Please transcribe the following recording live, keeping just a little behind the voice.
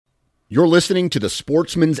You're listening to the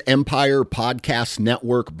Sportsman's Empire Podcast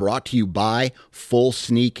Network, brought to you by Full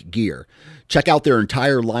Sneak Gear. Check out their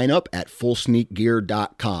entire lineup at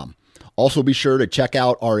fullsneakgear.com. Also be sure to check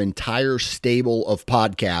out our entire stable of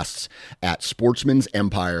podcasts at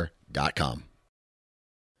sportsmansempire.com.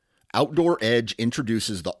 Outdoor Edge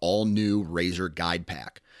introduces the all-new Razor Guide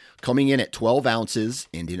Pack. Coming in at 12 ounces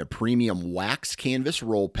and in a premium wax canvas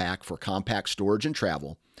roll pack for compact storage and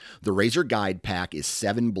travel, the Razor Guide Pack is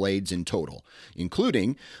 7 blades in total,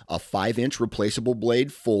 including a 5-inch replaceable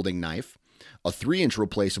blade folding knife, a 3-inch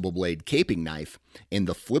replaceable blade caping knife, and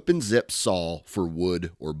the flip and zip saw for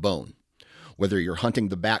wood or bone. Whether you're hunting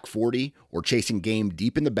the back 40 or chasing game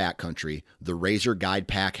deep in the backcountry, the Razor Guide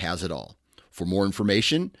Pack has it all. For more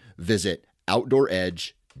information, visit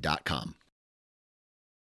OutdoorEdge.com.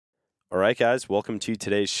 All right, guys, welcome to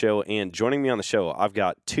today's show. And joining me on the show, I've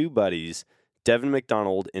got two buddies, Devin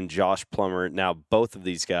McDonald and Josh Plummer. Now, both of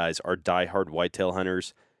these guys are diehard whitetail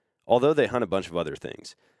hunters, although they hunt a bunch of other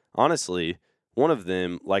things. Honestly, one of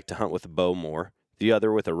them liked to hunt with a bow more, the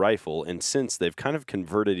other with a rifle, and since they've kind of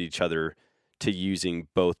converted each other to using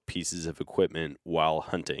both pieces of equipment while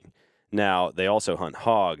hunting. Now, they also hunt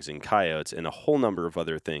hogs and coyotes and a whole number of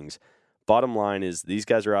other things. Bottom line is these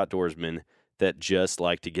guys are outdoorsmen that just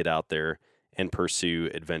like to get out there and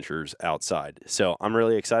pursue adventures outside. So I'm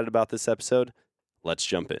really excited about this episode. Let's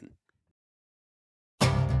jump in.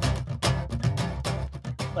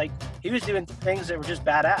 Like, he was doing things that were just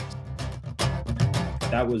badass.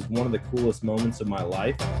 That was one of the coolest moments of my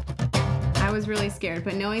life. I was really scared,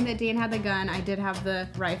 but knowing that Dan had the gun, I did have the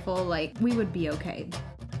rifle, like, we would be okay.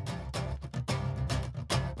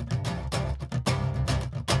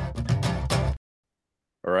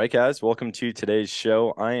 All right, guys, welcome to today's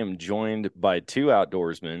show. I am joined by two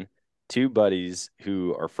outdoorsmen, two buddies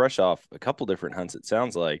who are fresh off a couple different hunts, it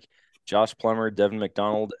sounds like. Josh Plummer, Devin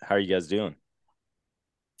McDonald, how are you guys doing?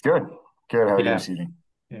 Good. How are you this evening?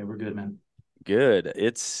 Yeah, we're good, man. Good.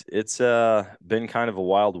 It's been kind of a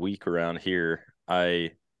wild week around here.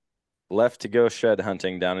 I left to go shed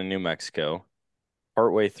hunting down in New Mexico.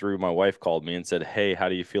 Partway through, my wife called me and said, "Hey, how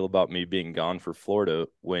do you feel about me being gone for Florida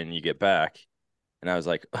when you get back?" And I was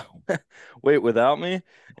like, oh, wait, without me?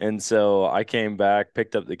 And so I came back,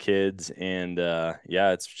 picked up the kids, and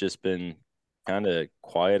yeah, it's just been kind of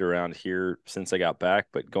quiet around here since I got back.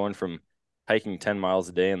 But going from hiking 10 miles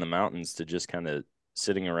a day in the mountains to just kind of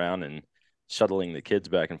sitting around and shuttling the kids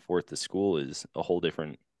back and forth to school is a whole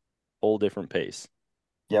different pace.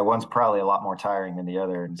 Yeah, one's probably a lot more tiring than the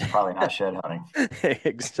other, and it's probably not shed hunting.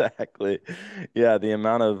 Exactly. Yeah, the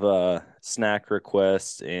amount of snack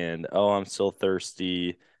requests and, oh, I'm still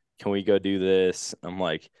thirsty. Can we go do this? I'm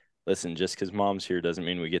like, listen, just because mom's here doesn't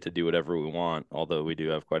mean we get to do whatever we want, although we do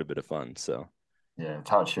have quite a bit of fun. So yeah, it's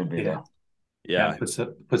how it should be, though. Yeah. It puts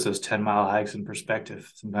those 10-mile hikes in perspective.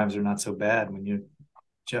 Sometimes they're not so bad when you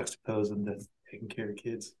juxtapose them to taking care of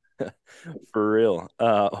kids. For real.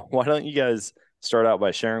 Why don't you guys start out by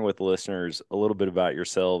sharing with the listeners a little bit about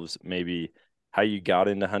yourselves, maybe how you got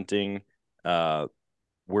into hunting,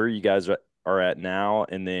 where you guys are at now,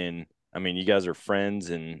 and then, I mean, you guys are friends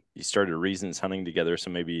and you started Reasons hunting together, so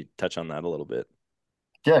maybe touch on that a little bit.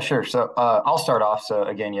 Yeah, sure. So I'll start off. So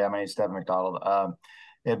again, yeah, my name's Devin McDonald.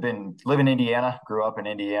 I've been living in Indiana, grew up in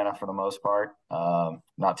Indiana for the most part,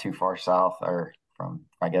 not too far south or from,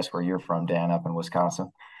 I guess, where you're from, Dan, up in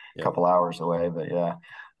Wisconsin, a couple hours away, but yeah.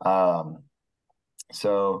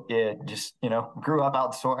 So yeah, just, grew up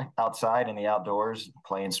outside in the outdoors,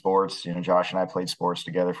 playing sports. Josh and I played sports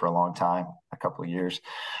together for a long time, a couple of years.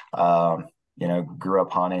 Grew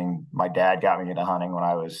up hunting. My dad got me into hunting when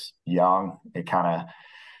I was young. It kind of,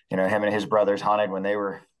 him and his brothers hunted when they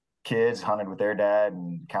were kids, hunted with their dad,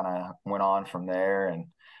 and kind of went on from there, and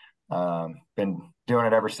been doing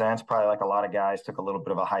it ever since. Probably like a lot of guys, took a little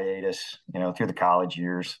bit of a hiatus, through the college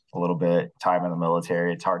years, a little bit, time in the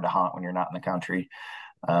military. It's hard to hunt when you're not in the country.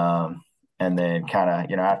 And then kind of,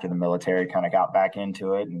 after the military, kind of got back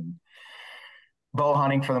into it, and bow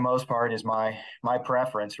hunting for the most part is my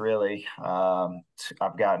preference, really.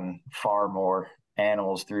 I've gotten far more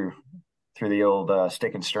animals through the old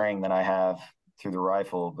stick and string than I have through the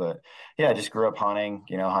rifle. But yeah, I just grew up hunting,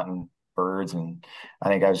 hunting birds. And I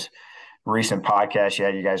think recent podcast,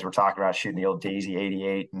 you guys were talking about shooting the old Daisy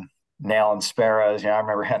 88 and nailing sparrows. I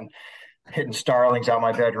remember hitting starlings out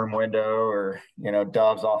my bedroom window, or,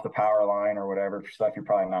 doves off the power line or whatever, stuff you're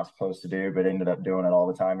probably not supposed to do, but ended up doing it all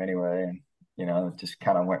the time anyway. And, it just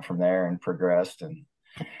kind of went from there and progressed, and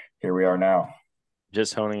here we are now.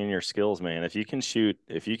 Just honing in your skills, man. If you can shoot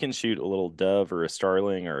a little dove or a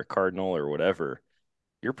starling or a cardinal or whatever,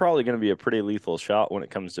 you're probably going to be a pretty lethal shot when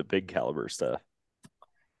it comes to big caliber stuff.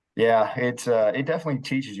 Yeah, it definitely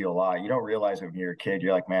teaches you a lot. You don't realize it when you're a kid.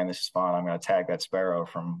 You're like, man, this is fun. I'm going to tag that sparrow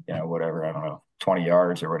from, whatever, I don't know, 20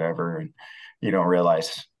 yards or whatever. And you don't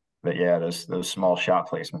realize that, yeah, those small shot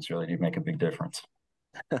placements really do make a big difference.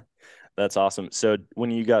 That's awesome. So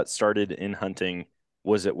when you got started in hunting,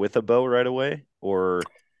 was it with a bow right away, or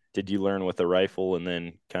did you learn with a rifle and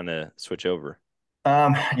then kind of switch over?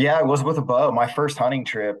 Yeah, it was with a bow. My first hunting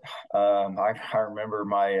trip, I remember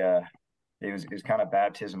it was kind of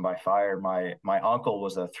baptism by fire. My uncle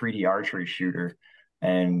was a 3D archery shooter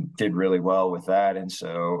and did really well with that. And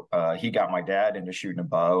so he got my dad into shooting a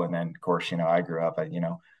bow. And then of course, I grew up at,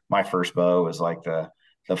 my first bow was like the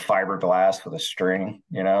fiberglass with a string,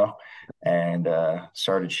 and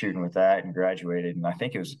started shooting with that and graduated. And I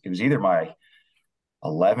think it was either my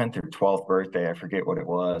 11th or 12th birthday. I forget what it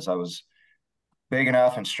was. I was big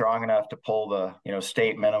enough and strong enough to pull the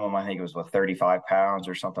state minimum. I think it was 35 pounds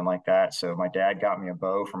or something like that. So my dad got me a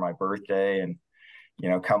bow for my birthday, and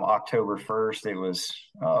come October 1st,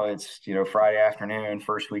 it's Friday afternoon,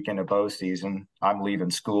 first weekend of bow season. I'm leaving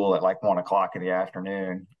school at like 1 o'clock in the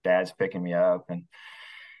afternoon. Dad's picking me up and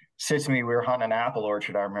sits me. We were hunting an apple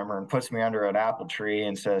orchard, I remember, and puts me under an apple tree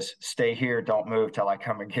and says, "Stay here, don't move till I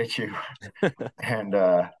come and get you." And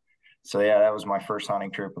so yeah, that was my first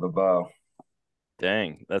hunting trip with a bow.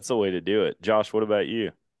 Dang, that's the way to do it. Josh, what about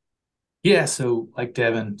you? Yeah, so like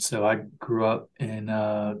Devin, so I grew up in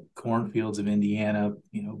cornfields of Indiana,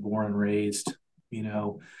 born and raised, you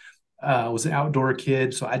know, was an outdoor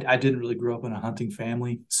kid. So I didn't really grow up in a hunting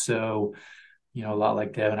family. So, a lot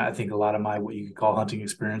like Devin, I think a lot of my what you could call hunting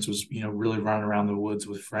experience was, really running around the woods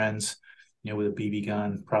with friends, with a BB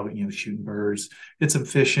gun, probably, shooting birds, did some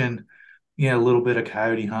fishing, a little bit of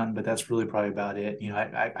coyote hunting, but that's really probably about it.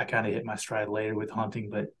 I kind of hit my stride later with hunting,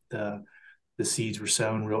 but the seeds were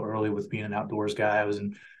sown real early with being an outdoors guy. I was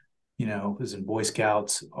in Boy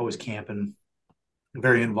Scouts, always camping,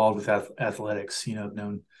 very involved with athletics. I've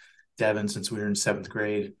known Devin since we were in seventh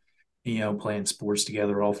grade, playing sports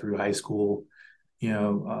together all through high school,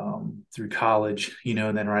 through college,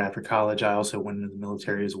 and then right after college, I also went into the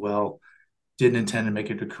military as well. Didn't intend to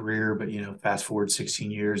make it a career, but, fast forward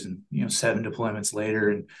 16 years and, 7 deployments later,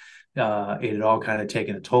 and it had all kind of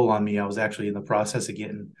taken a toll on me. I was actually in the process of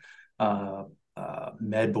getting uh,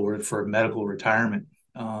 med board for medical retirement.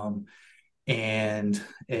 And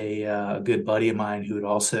a good buddy of mine who had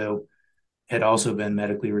also been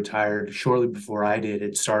medically retired shortly before I did,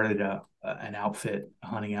 had started an outfit, a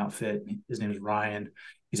hunting outfit. His name is Ryan.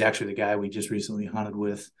 He's actually the guy we just recently hunted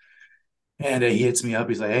with. And he hits me up.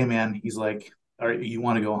 He's like, "Hey man," he's like, "All right, you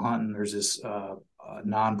want to go hunting? There's this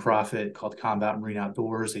nonprofit called Combat Marine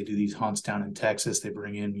Outdoors. They do these hunts down in Texas. They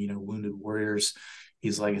bring in, wounded warriors."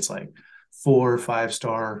 He's like, "It's like 4 or 5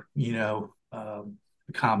 star,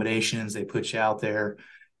 accommodations. They put you out there."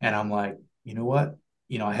 And I'm like, you know what?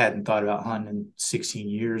 I hadn't thought about hunting in 16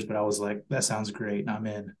 years, but I was like, that sounds great. And I'm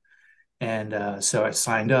in. And so I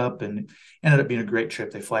signed up, and ended up being a great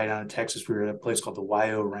trip. They fly down to Texas. We were at a place called the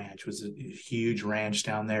YO Ranch, which was a huge ranch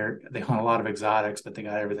down there. They hunt a lot of exotics, but they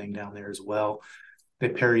got everything down there as well. They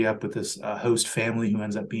pair you up with this host family who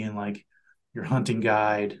ends up being like your hunting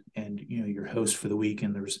guide and, your host for the week.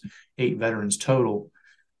 And there's 8 veterans total.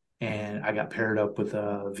 And I got paired up with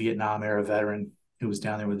a Vietnam era veteran who was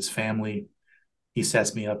down there with his family. He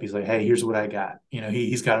sets me up. He's like, "Hey, here's what I got."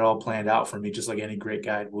 He's got it all planned out for me, just like any great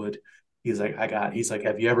guide would. He's like,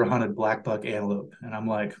 "Have you ever hunted black buck antelope?" And I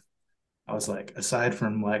was like, aside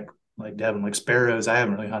from like Devin, like sparrows, I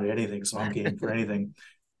haven't really hunted anything, so I'm game for anything.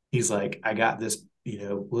 He's like, "I got this,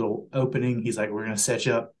 little opening." He's like, "We're gonna set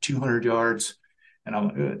you up 200 yards," and I'm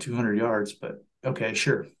like, 200 yards, but okay,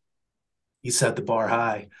 sure. He set the bar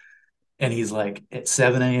high, and he's like, at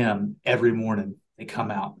 7 a.m. every morning they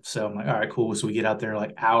come out. So I'm like, all right, cool. So we get out there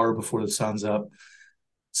like hour before the sun's up.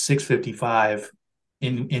 6:55,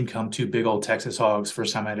 in come 2 big old Texas hogs.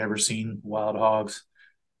 First time I'd ever seen wild hogs.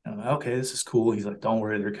 And I'm like, okay, this is cool. He's like, "Don't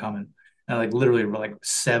worry, they're coming." And like literally we're like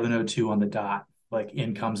 7:02 on the dot. Like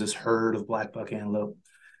in comes this herd of black buck antelope.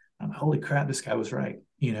 I'm like, holy crap, this guy was right.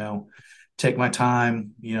 Take my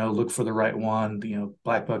time, look for the right one.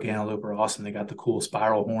 Black buck antelope are awesome. They got the cool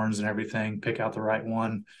spiral horns and everything. Pick out the right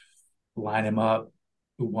one, line him up,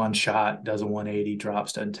 one shot, does a 180,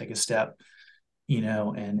 drops, doesn't take a step,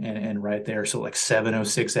 and right there. So like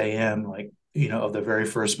 7:06 a.m., like, of the very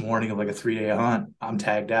first morning of like a 3-day hunt, I'm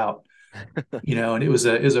tagged out, and it was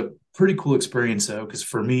a pretty cool experience though, because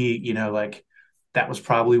for me, like that was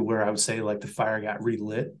probably where I would say like the fire got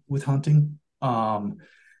relit with hunting.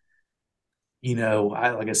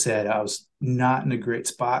 Like I said, I was not in a great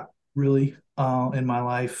spot really in my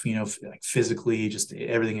life, like physically, just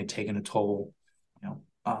everything had taken a toll,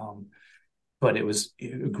 But it was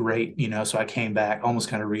great, so I came back almost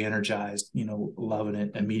kind of re-energized, loving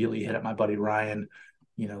it. Immediately hit up my buddy Ryan,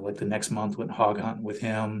 like the next month went hog hunting with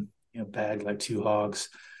him, bagged like 2 hogs,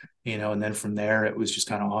 and then from there it was just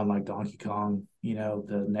kind of on like Donkey Kong.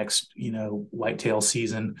 The next, whitetail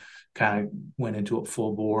season kind of went into it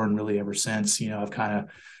full bore, and really ever since, I've kind of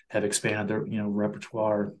have expanded the,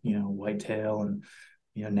 repertoire, whitetail, and,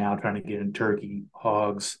 now trying to get in turkey,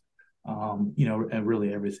 hogs, and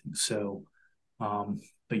really everything. So,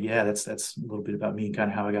 but yeah, that's a little bit about me and kind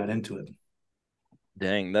of how I got into it.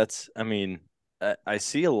 Dang, I mean, I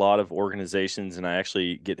see a lot of organizations, and I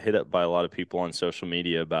actually get hit up by a lot of people on social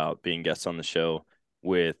media about being guests on the show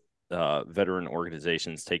with veteran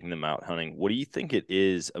organizations, taking them out hunting. What do you think it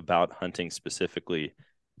is about hunting specifically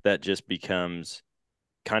that just becomes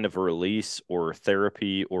kind of a release or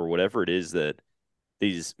therapy or whatever it is that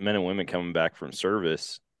these men and women coming back from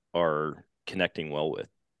service are connecting well with?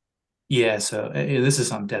 Yeah, so this is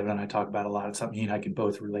something Devin and I talk about a lot. It's something he and I can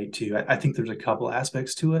both relate to. I think there's a couple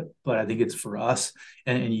aspects to it, but I think it's for us.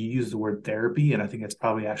 And you use the word therapy, and I think that's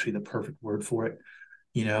probably actually the perfect word for it.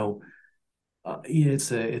 You know,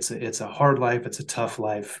 it's a hard life. It's a tough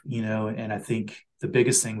life. And I think the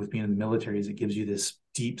biggest thing with being in the military is it gives you this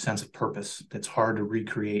deep sense of purpose that's hard to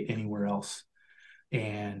recreate anywhere else.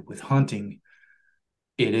 And with hunting,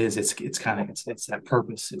 it's kind of it's that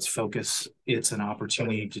purpose, it's focus, it's an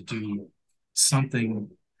opportunity to do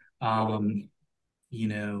something um you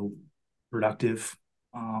know productive,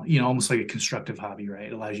 almost like a constructive hobby, right?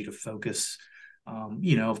 It allows you to focus.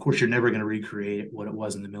 Of course you're never going to recreate what it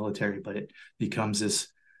was in the military, but it becomes this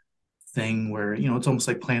thing where it's almost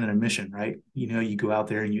like planning a mission, right? You go out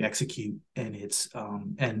there and you execute, and it's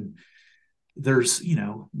and there's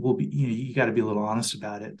we'll be you got to be a little honest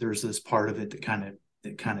about it. There's this part of it that kind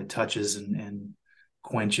of touches and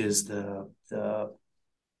quenches the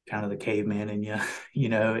kind of the caveman in you.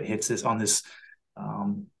 It hits this on this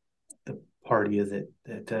the part of you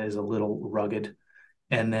that is a little rugged.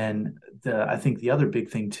 And then I think the other big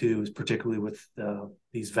thing too is, particularly with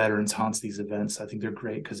these veterans hunts, these events, I think they're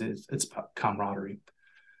great because it's camaraderie.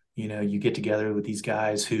 You get together with these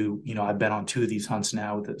guys who, I've been on 2 of these hunts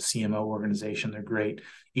now with the CMO organization. They're great.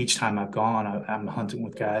 Each time I've gone, I'm hunting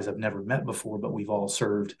with guys I've never met before, but we've all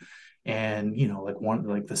served. And,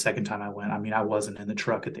 like the second time I went, I mean, I wasn't in the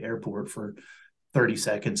truck at the airport for 30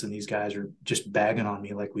 seconds, and these guys are just bagging on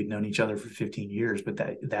me like we'd known each other for 15 years. But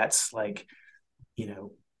that's like,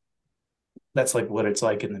 that's like what it's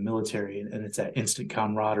like in the military. And it's that instant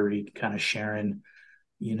camaraderie, kind of sharing,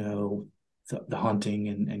 the hunting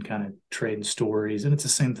and kind of trading stories. And it's the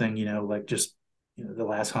same thing, like just, the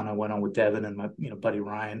last hunt I went on with Devin and my, buddy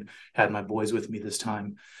Ryan, had my boys with me this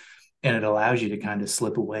time. And it allows you to kind of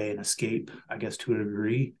slip away and escape, I guess, to a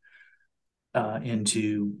degree,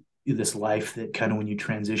 into this life that kind of, when you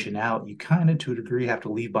transition out, you kind of to a degree have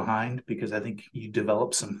to leave behind, because I think you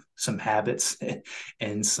develop some habits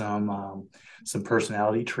and some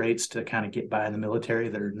personality traits to kind of get by in the military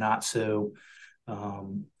that are not so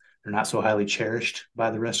they're not so highly cherished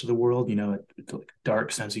by the rest of the world. It's like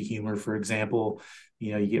dark sense of humor, for example.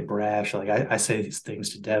 You get brash. Like I say these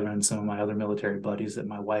things to Devin and some of my other military buddies that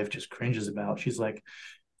my wife just cringes about. She's like,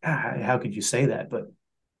 how could you say that? But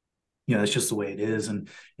it's just the way it is, and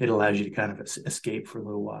it allows you to kind of escape for a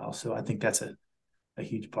little while. So I think that's a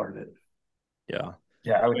huge part of it. Yeah.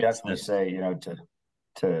 Yeah, I would definitely say,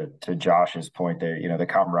 to Josh's point there, the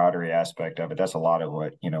camaraderie aspect of it, that's a lot of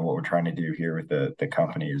what we're trying to do here with the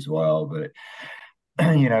company as well. But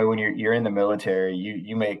when you're in the military,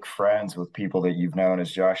 you make friends with people that you've known,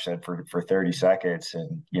 as Josh said, for 30 seconds,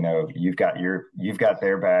 and you've got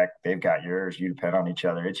their back, they've got yours, you depend on each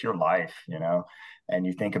other. It's your life, and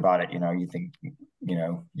you think about it, you think,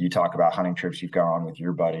 you talk about hunting trips you've gone on with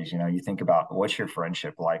your buddies, you think about what's your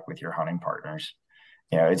friendship like with your hunting partners.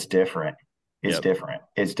 It's different. It's Yep. different.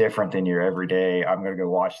 It's different than your everyday, I'm going to go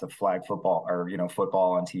watch the flag football or,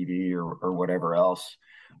 football on TV or whatever else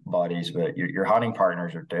buddies, but your hunting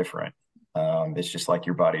partners are different. It's just like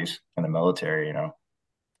your buddies in the military,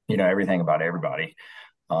 everything about everybody.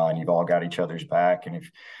 And you've all got each other's back. And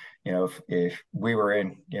if we were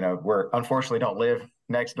in, we're unfortunately don't live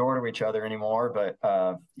next door to each other anymore, but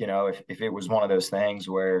if it was one of those things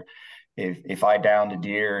where if I downed a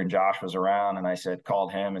deer and Josh was around and I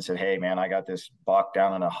called him and said, hey man, I got this buck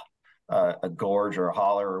down in a gorge or a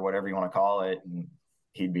holler or whatever you want to call it, and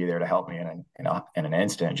he'd be there to help me in an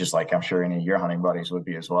instant, just like I'm sure any of your hunting buddies would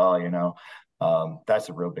be as well. That's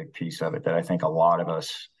a real big piece of it that I think a lot of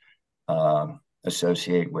us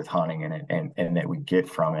associate with hunting and that we get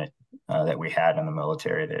from it, that we had in the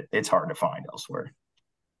military, that it's hard to find elsewhere.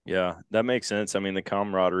 Yeah, that makes sense. I mean, the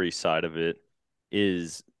camaraderie side of it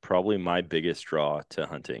is probably my biggest draw to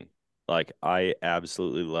hunting. Like I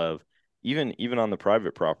absolutely love even on the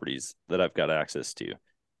private properties that I've got access to.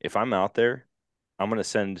 If I'm out there, I'm gonna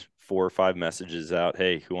send 4 or 5 messages out,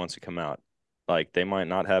 "Hey, who wants to come out?" Like they might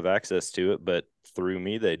not have access to it, but through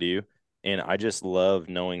me they do. And I just love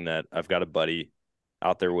knowing that I've got a buddy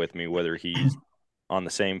out there with me, whether he's on the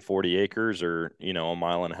same 40 acres or, a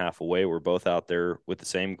mile and a half away. We're both out there with the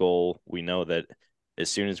same goal. We know that as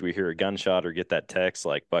soon as we hear a gunshot or get that text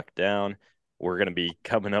like buck down, we're going to be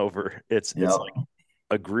coming over. It's Yep. like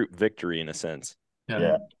a group victory in a sense.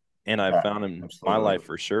 Yeah. And I've found in my Absolutely. life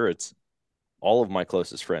for sure, it's all of my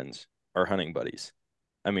closest friends are hunting buddies.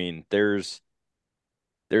 I mean, there's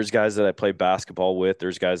guys that I play basketball with,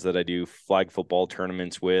 there's guys that I do flag football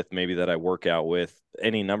tournaments with, maybe that I work out with,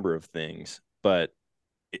 any number of things. But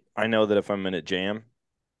I know that if I'm in a jam,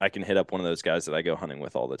 I can hit up one of those guys that I go hunting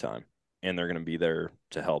with all the time, and they're going to be there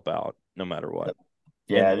to help out no matter what.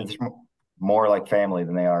 And Yeah, it's more like family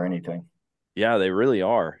than they are anything. yeah, they really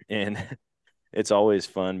are. And it's always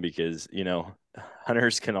fun because,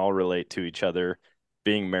 hunters can all relate to each other.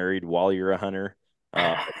 Being married while you're a hunter,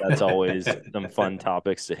 that's always some fun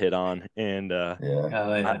topics to hit on. And Yeah.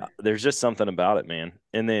 Oh yeah. there's just something about it, man.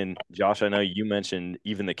 And then, Josh, I know you mentioned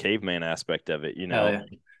even the caveman aspect of it. Oh yeah.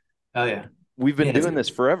 Oh yeah. We've been Yeah. doing this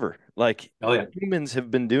forever. Like Oh yeah. humans have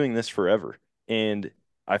been doing this forever. And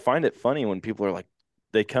I find it funny when people are like,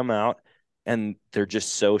 they come out and they're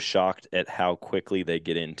just so shocked at how quickly they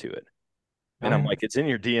get into it. Oh And I'm yeah. like, it's in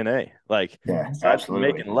your DNA. Like, Yeah, aside from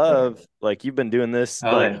absolutely. making love, like you've been doing this,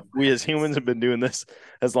 Oh like yeah. we as humans have been doing this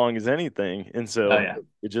as long as anything. And Oh so yeah.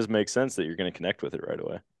 it just makes sense that you're going to connect with it right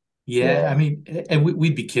away. Yeah, I Yeah. mean, and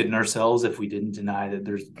we'd be kidding ourselves if we didn't deny that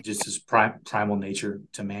there's just this primal nature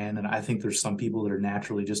to man. And I think there's some people that are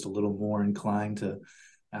naturally just a little more inclined to,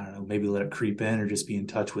 I don't know, maybe let it creep in or just be in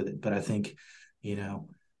touch with it. But I think, you know,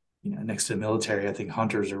 next to the military, I think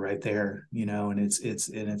hunters are right there, and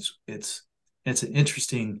it's an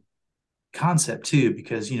interesting concept too,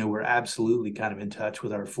 because we're absolutely kind of in touch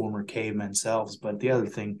with our former caveman selves. But the other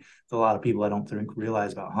thing that a lot of people I don't think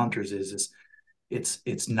realize about hunters is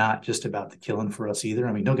it's not just about the killing for us either.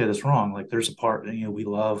 I mean, don't get us wrong. Like there's a part, we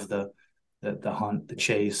love the hunt, the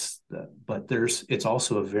chase, but it's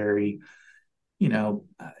also a very, I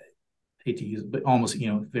hate to use it, but almost,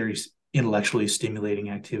 very intellectually stimulating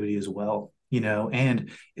activity as well.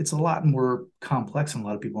 And it's a lot more complex than a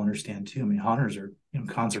lot of people understand too. I mean, hunters are,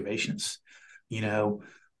 conservationists, you know,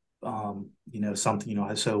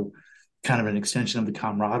 something, so kind of an extension of the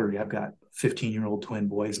camaraderie. I've got 15-year-old twin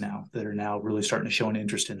boys now that are now really starting to show an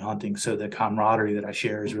interest in hunting. So the camaraderie that I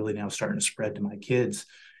share is really now starting to spread to my kids.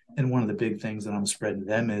 And one of the big things that I'm spreading to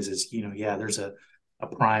them is, yeah, there's a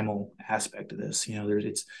primal aspect of this,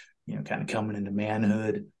 it's, kind of coming into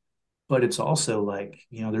manhood, but it's also like,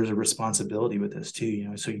 there's a responsibility with this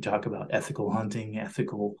too, so you talk about ethical hunting,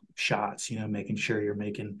 ethical shots, making sure you're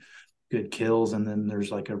making good kills. And then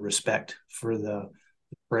there's like a respect for the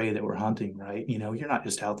prey that we're hunting, right? You're not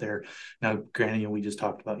just out there. Now, granted, we just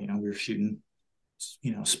talked about, we were shooting,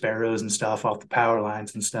 sparrows and stuff off the power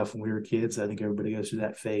lines and stuff when we were kids. I think everybody goes through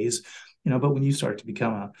that phase, but when you start to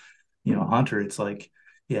become a hunter, it's like,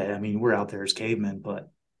 yeah, I mean, we're out there as cavemen,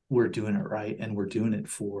 but we're doing it right. And we're doing it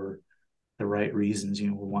for the right reasons. We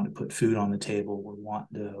want to put food on the table. We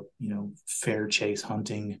want to, fair chase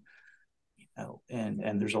hunting,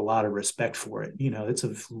 and there's a lot of respect for it. It's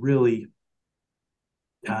a really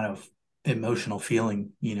kind of emotional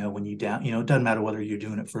feeling, when you down, it doesn't matter whether you're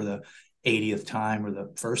doing it for the 80th time or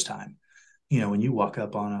the first time, when you walk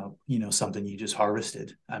up on something you just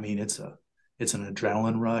harvested. I mean, it's an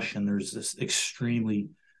adrenaline rush, and there's this extreme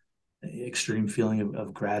feeling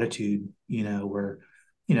of gratitude, where,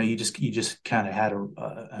 you just kind of had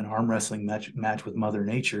an arm wrestling match with Mother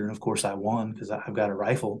Nature. And of course I won because I've got a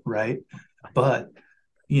rifle, right? But,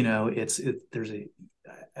 there's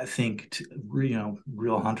I think,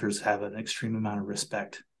 real hunters have an extreme amount of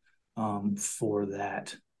respect for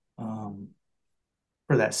that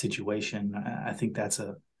situation. I think that's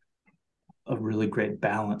a really great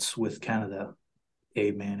balance with kind of the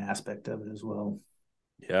caveman aspect of it as well.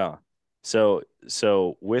 Yeah. So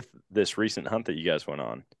with this recent hunt that you guys went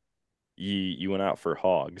on, you went out for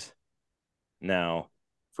hogs. Now,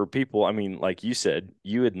 for people, I mean, like you said,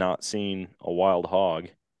 you had not seen a wild hog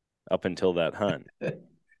up until that hunt.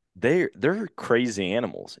 They're crazy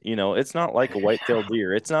animals. It's not like a white-tailed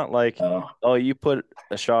deer. It's not like, Oh, oh, you put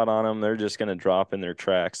a shot on them, they're just going to drop in their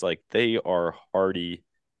tracks. Like they are hardy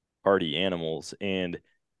animals. And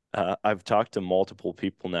I've talked to multiple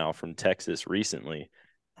people now from Texas recently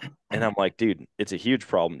And I'm like, dude, it's a huge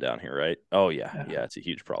problem down here, right? Oh, yeah. Yeah. Yeah, it's a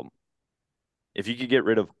huge problem. If you could get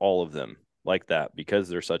rid of all of them like that because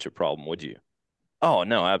they're such a problem, would you? Oh,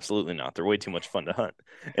 no, absolutely not. They're way too much fun to hunt.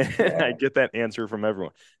 And I Yeah. get that answer from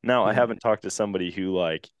everyone. Now, I Yeah. haven't talked to somebody who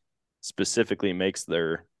like specifically makes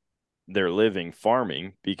their living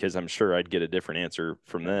farming because I'm sure I'd get a different answer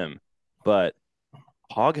from them. But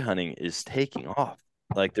hog hunting is taking off.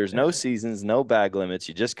 Like there's no seasons, no bag limits.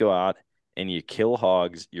 You just go out and you kill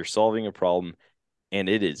hogs. You're solving a problem, and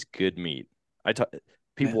it is good meat. I talk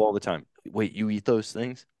people all the time. Wait, you eat those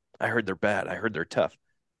things? I heard they're bad. I heard they're tough.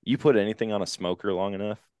 You put anything on a smoker long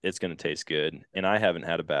enough, it's going to taste good. And I haven't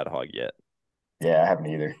had a bad hog yet. Yeah, I haven't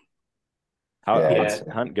either. How Yeah, How'd it's Yeah.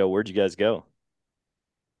 the hunt go? Where'd you guys go?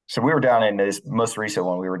 so we were down in this most recent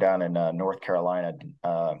one. We were down in North Carolina.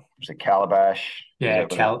 Was it Calabash? Is Yeah,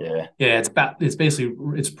 that what it? Yeah. yeah, it's basically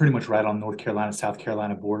it's pretty much right on North Carolina, South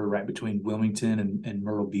Carolina border, right between Wilmington and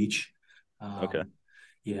Myrtle Beach. Okay.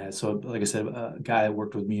 Yeah, so like I said, a guy that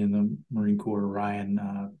worked with me in the Marine Corps,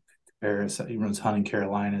 Ryan Paris, he runs hunting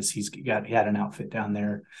Carolinas. He had an outfit down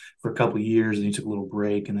there for a couple of years, and he took a little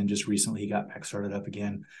break, and then just recently he got back started up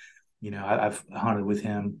again. I've hunted with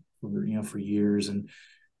him for years, and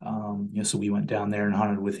so we went down there and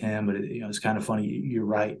hunted with him. But it's kind of funny. You're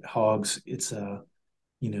right, hogs. It's the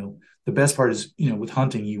best part is with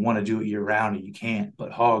hunting you want to do it year round and you can't,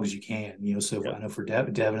 but hogs you can. So Yep. I know for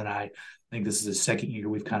Devin and I think this is the second year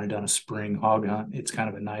we've kind of done a spring hog hunt. It's kind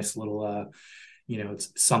of a nice little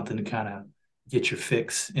it's something to kind of get your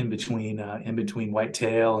fix in between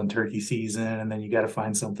whitetail and turkey season, and then you got to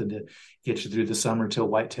find something to get you through the summer till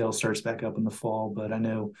whitetail starts back up in the fall. But I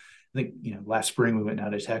think last spring we went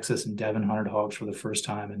down to Texas and Devin hunted hogs for the first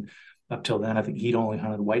time, and up till then I think he'd only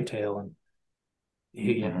hunted whitetail, and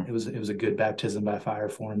Mhm. it was a good baptism by fire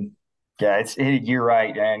for him. Yeah, you're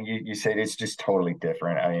right, and you said it's just totally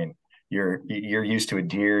different. I mean, you're used to a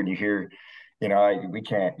deer, and you hear, we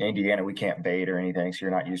can't Indiana, we can't bait or anything, so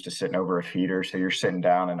you're not used to sitting over a feeder. So you're sitting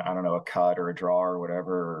down in, I don't know, a cut or a draw or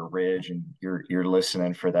whatever, or a ridge, and you're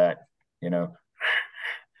listening for that, you know,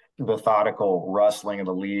 methodical rustling of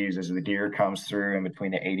the leaves as the deer comes through in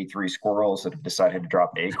between the 83 squirrels that have decided to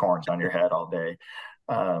drop acorns on your head all day.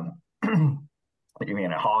 Um, I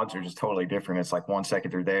mean, hogs are just totally different. It's like 1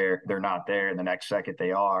 second they're not there, and the next second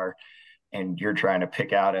they are, and you're trying to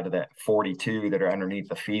pick out of that 42 that are underneath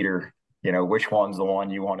the feeder, which one's the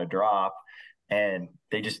one you want to drop, and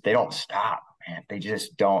they don't stop, man. They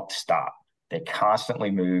just don't stop. They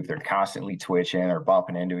constantly move. They're constantly twitching or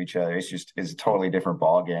bumping into each other. It's a totally different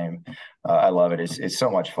ball game. I love it. It's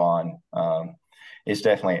so much fun. It's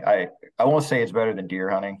definitely I won't say it's better than deer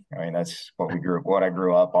hunting. I mean that's what I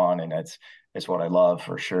grew up on, and it's what I love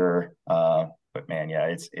for sure. But man,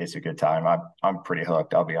 yeah, it's a good time. I'm pretty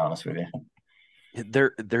hooked. I'll be honest with you.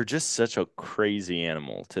 They're just such a crazy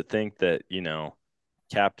animal to think that,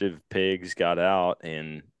 captive pigs got out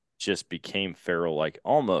and just became feral like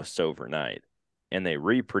almost overnight. And they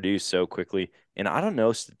reproduce so quickly. And I don't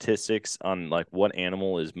know statistics on like what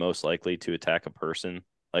animal is most likely to attack a person,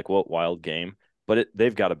 like what wild game, but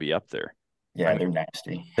they've got to be up there. I Yeah, mean, they're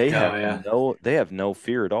nasty. Oh yeah. they have no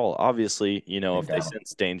fear at all. Obviously, They if they don't.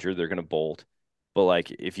 sense danger, they're going to bolt. But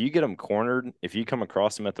like if you get them cornered, if you come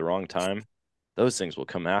across them at the wrong time, those things will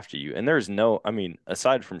come after you. And there's no, I mean,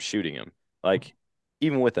 aside from shooting them, like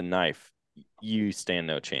even with a knife, you stand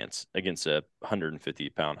no chance against a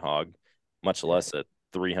 150-pound hog, much less a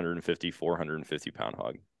 350, 450-pound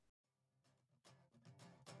hog.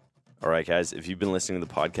 All right, guys, if you've been listening to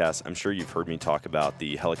the podcast, I'm sure you've heard me talk about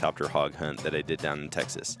the helicopter hog hunt that I did down in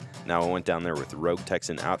Texas. Now, I went down there with Rogue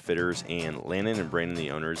Texan Outfitters, and Landon and Brandon, the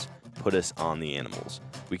owners, put us on the animals.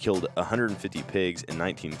 We killed 150 pigs and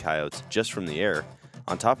 19 coyotes just from the air.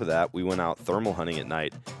 On top of that, we went out thermal hunting at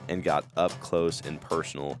night and got up close and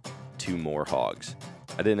personal to more hogs.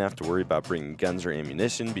 I didn't have to worry about bringing guns or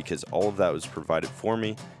ammunition because all of that was provided for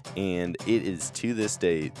me, and it is to this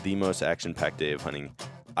day the most action-packed day of hunting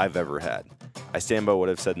I've ever had. I stand by what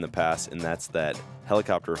I've said in the past, and that's that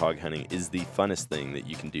helicopter hog hunting is the funnest thing that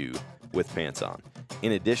you can do with pants on.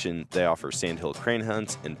 In addition, they offer sandhill crane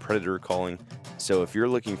hunts and predator calling. So if you're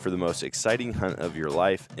looking for the most exciting hunt of your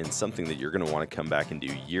life and something that you're going to want to come back and do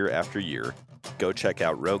year after year, go check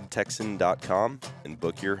out roguetexan.com and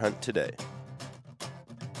book your hunt today.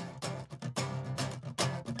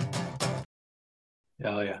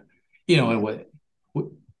 Oh yeah. And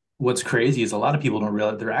what's crazy is a lot of people don't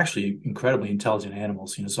realize they're actually incredibly intelligent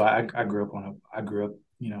animals. So I grew up,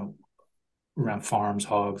 around farms,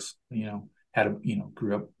 hogs,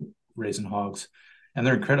 grew up raising hogs, and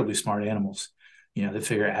they're incredibly smart animals. they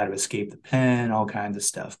figure out how to escape the pen, all kinds of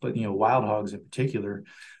stuff. But, wild hogs in particular,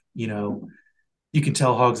 you know, you can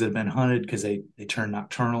tell hogs that have been hunted because they turn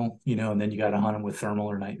nocturnal, and then you got to hunt them with thermal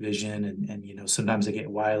or night vision. And, sometimes they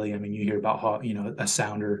get wily. I mean, you hear about hog, a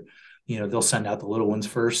sounder, they'll send out the little ones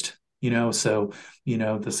first, so,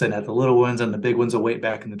 they'll send out the little ones and the big ones will wait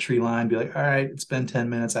back in the tree line, be like, all right, it's been 10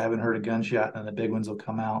 minutes. I haven't heard a gunshot. And the big ones will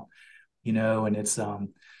come out, and it's,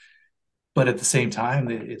 but at the same time,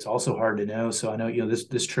 it's also hard to know. So I know,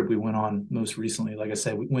 this trip we went on most recently, like I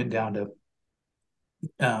said, we went down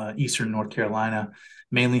to Eastern North Carolina,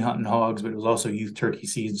 mainly hunting hogs, but it was also youth turkey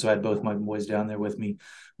season. So I had both my boys down there with me.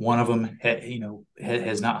 One of them,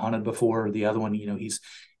 has not hunted before. The other one,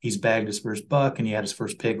 he's bagged his first buck and he had his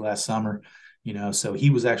first pig last summer. So he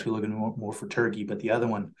was actually looking more for turkey. But the other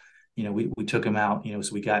one, we took him out.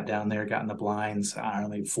 So we got down there, got in the blinds. I don't know,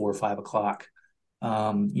 maybe 4 or 5 o'clock.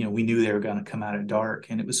 We knew they were going to come out at dark,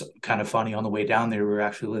 and it was kind of funny on the way down there. We were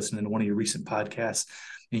actually listening to one of your recent podcasts,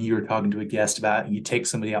 and you were talking to a guest about you take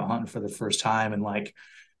somebody out hunting for the first time, and like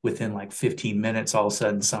within like 15 minutes, all of a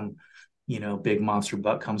sudden some, big monster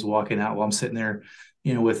buck comes walking out while I'm sitting there,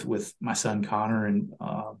 with my son Connor, and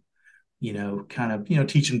kind of,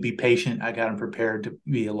 teach him to be patient. I got him prepared to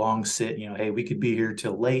be a long sit. Hey, we could be here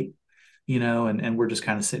till late. And we're just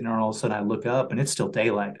kind of sitting there, and all of a sudden I look up and it's still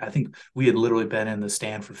daylight. I think we had literally been in the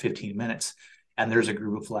stand for 15 minutes, and there's a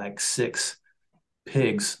group of like 6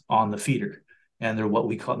 pigs on the feeder, and they're what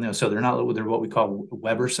we call, so they're what we call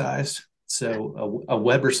Weber sized. So a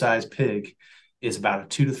Weber sized pig is about a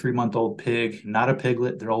 2 to 3 month old pig, not a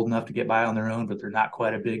piglet. They're old enough to get by on their own, but they're not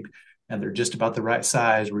quite a big, and they're just about the right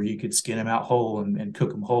size where you could skin them out whole and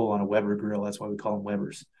cook them whole on a Weber grill. That's why we call them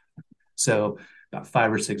Webers. So about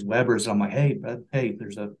 5 or 6 Webers. I'm like, hey, bud, hey,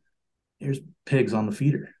 there's pigs on the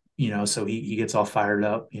feeder. So he gets all fired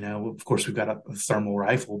up. Of course, we've got a thermal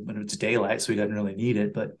rifle, but it's daylight, so he doesn't really need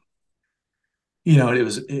it. But it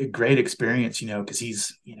was a great experience, because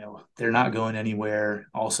he's, they're not going anywhere.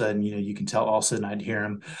 All of a sudden, you can tell. All of a sudden, I'd hear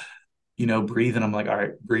him, breathe, and I'm like, all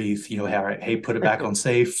right, breathe. All right, hey, put it back on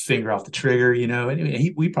safe, finger off the trigger.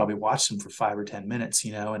 And we probably watched him for 5 or 10 minutes.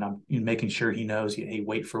 And I'm making sure he knows. Hey,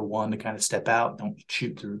 wait for one to kind of step out. Don't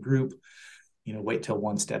shoot through a group. Wait till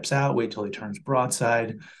one steps out. Wait till he turns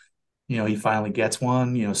broadside. He finally gets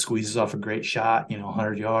one. Squeezes off a great shot.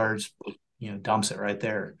 100 yards. Dumps it right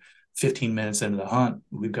there. 15 minutes into the hunt,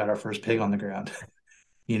 we've got our first pig on the ground.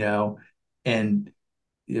 And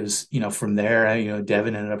it was, from there,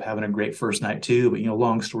 Devin ended up having a great first night too. But,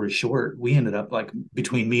 long story short, we ended up, like,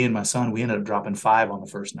 between me and my son, we ended up dropping 5 on the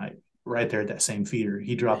first night right there at that same feeder.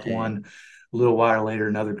 He dropped one. A little while later,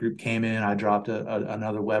 another group came in. I dropped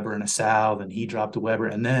another Weber and a sow, and he dropped a Weber.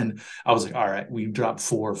 And then I was like, all right, we dropped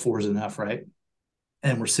 4. 4 is enough, right?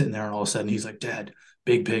 And we're sitting there, and all of a sudden he's like, Dad,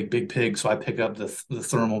 big pig, big pig. So I pick up the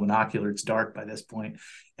thermal binocular. It's dark by this point,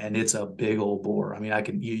 and it's a big old boar. I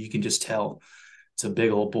mean, you can just tell it's a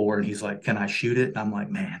big old boar. And he's like, can I shoot it? And I'm like,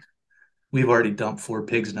 man, we've already dumped 4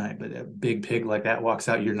 pigs tonight, but a big pig like that walks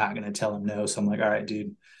out, you're not going to tell him no. So I'm like, all right,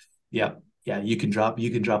 dude. Yeah, you can drop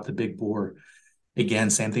the big boar. Again,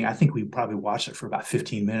 same thing. I think we probably watched it for about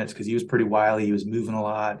 15 minutes because he was pretty wily. He was moving a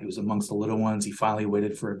lot. He was amongst the little ones. He finally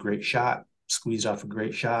waited for a great shot, squeezed off a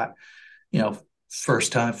great shot.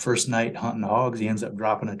 First night hunting hogs, he ends up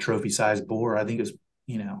dropping a trophy-sized boar. I think it was,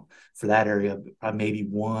 for that area, maybe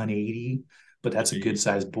 180, but that's a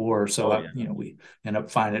good-sized boar. So, we end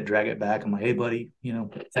up finding it, drag it back. I'm like, hey, buddy,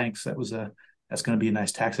 thanks. That's going to be a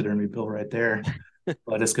nice taxidermy bill right there,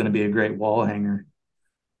 but it's going to be a great wall hanger.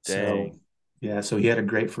 Dang. So, yeah, so he had a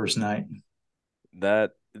great first night.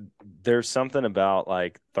 There's something about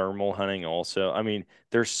like thermal hunting also. I mean,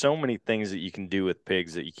 there's so many things that you can do with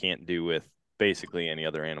pigs that you can't do with basically any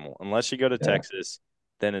other animal. Unless you go to Texas,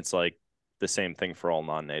 then it's like the same thing for all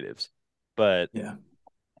non-natives. But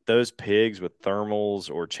those pigs with thermals,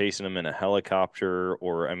 or chasing them in a helicopter,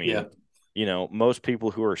 or most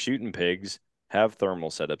people who are shooting pigs have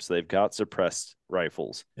thermal setups. They've got suppressed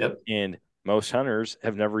rifles. And most hunters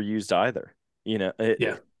have never used either.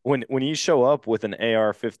 When you show up with an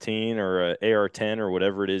AR-15 or an AR-10 or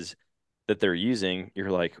whatever it is that they're using,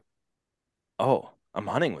 you're like, oh, I'm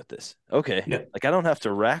hunting with this. Okay. Like, I don't have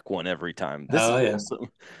to rack one every time. This is awesome.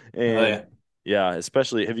 And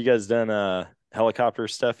especially, have you guys done helicopter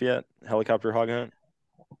stuff yet? Helicopter hog hunt?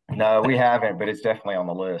 No, we haven't, but it's definitely on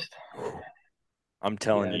the list. I'm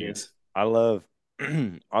telling you, I love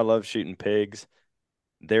shooting pigs.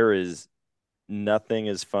 There is nothing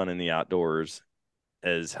as fun in the outdoors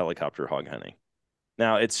as helicopter hog hunting.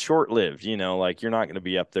 Now, it's short-lived, like you're not going to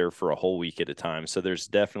be up there for a whole week at a time. So there's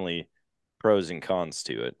definitely pros and cons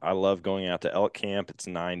to it. I love going out to elk camp. It's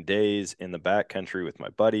 9 days in the backcountry with my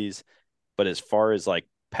buddies. But as far as like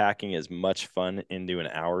packing as much fun into an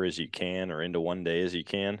hour as you can or into one day as you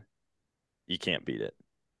can't beat it.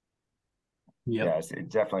 Yep. Yeah, it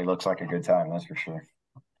definitely looks like a good time. That's for sure.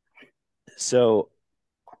 So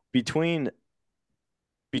between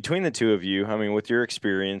the two of you, I mean, with your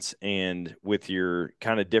experience and with your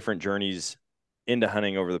kind of different journeys into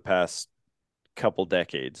hunting over the past couple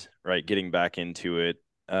decades, right? Getting back into it.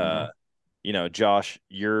 Josh,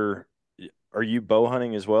 are you bow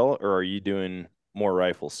hunting as well, or are you doing more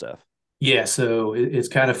rifle stuff? Yeah, so it's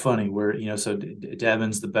kind of funny where so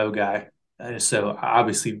Devin's the bow guy, so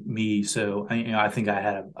obviously me. So I think I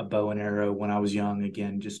had a bow and arrow when I was young.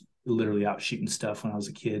 Again, just literally out shooting stuff when I was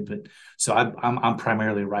a kid. But so I'm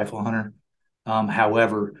primarily a rifle hunter.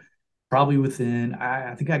 However, probably within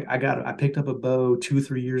I think I picked up a bow 2 or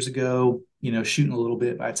 3 years ago. Shooting a little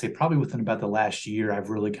bit. I'd say probably within about the last year, I've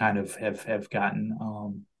really kind of have gotten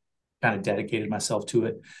kind of dedicated myself to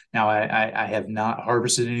it. Now I have not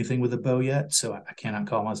harvested anything with a bow yet, so I cannot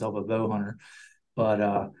call myself a bow hunter. But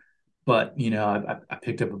I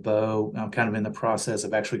picked up a bow. I'm kind of in the process.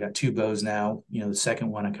 I've actually got two bows now. The second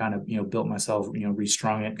one I kind of built myself.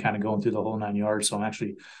 Restrung it, kind of going through the whole 9 yards. So I'm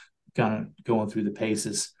actually kind of going through the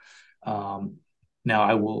paces. Now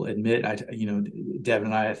I will admit,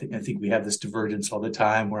 Devin and I think we have this divergence all the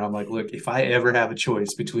time where I'm like, look, if I ever have a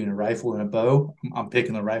choice between a rifle and a bow, I'm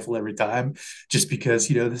picking the rifle every time, just because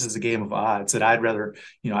this is a game of odds, and I'd rather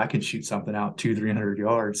I can shoot something out 200-300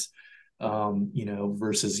 yards,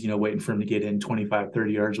 versus waiting for him to get in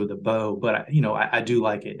 25-30 yards with a bow. But I do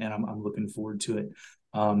like it, and I'm looking forward to it.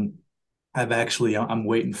 I'm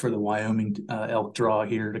waiting for the Wyoming elk draw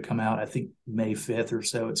here to come out. I think May 5th or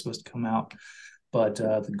so it's supposed to come out. But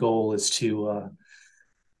the goal is to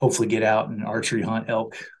hopefully get out and archery hunt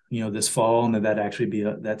elk, this fall, and that's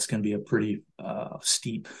going to be a pretty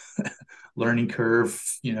steep learning curve.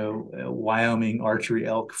 Wyoming archery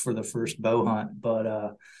elk for the first bow hunt, but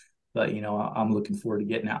I'm looking forward to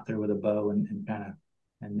getting out there with a bow and kind of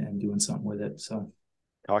and doing something with it. So.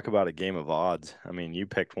 Talk about a game of odds. I mean, you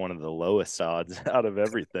picked one of the lowest odds out of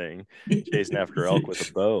everything, chasing after elk with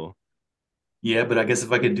a bow. Yeah, but I guess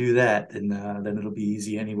if I could do that, then it'll be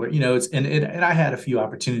easy anywhere. It's and I had a few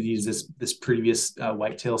opportunities this previous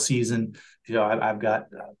whitetail season. I've got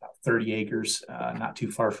about 30 acres, not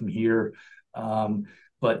too far from here.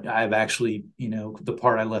 But I've actually, the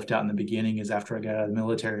part I left out in the beginning is after I got out of the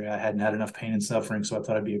military, I hadn't had enough pain and suffering, so I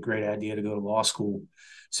thought it'd be a great idea to go to law school.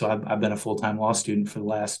 So I've been a full-time law student for the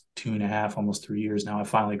last 2.5, almost 3 years now. I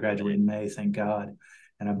finally graduated in May, thank God.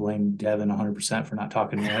 And I blame Devin 100% for not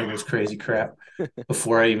talking me out of this crazy crap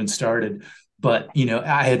before I even started. But,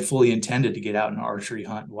 I had fully intended to get out and archery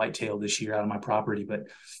hunt whitetail this year out of my property. But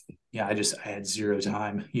yeah, I had zero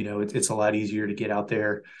time. It's a lot easier to get out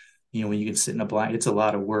there, when you can sit in a blind. It's a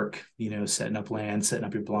lot of work, setting up land, setting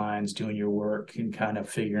up your blinds, doing your work, and kind of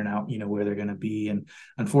figuring out, where they're going to be. And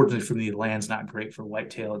unfortunately for me, the land's not great for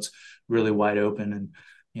whitetail. It's really wide open, and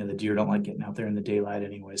the deer don't like getting out there in the daylight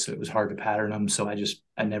anyway, so it was hard to pattern them. So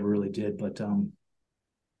I never really did, but going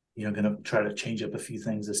to try to change up a few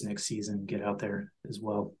things this next season and get out there as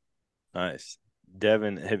well. Nice.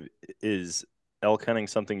 Devin, is elk hunting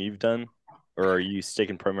something you've done, or are you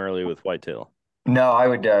sticking primarily with whitetail? No, I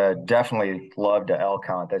would definitely love to elk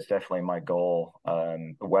hunt. That's definitely my goal.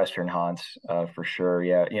 Western hunts, for sure.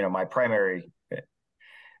 Yeah, my primary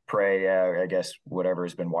prey, I guess whatever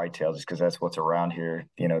has been whitetail, just because that's what's around here.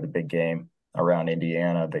 The big game around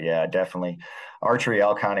Indiana. But yeah, definitely, archery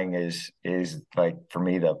elk hunting is like for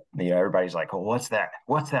me everybody's like, well, what's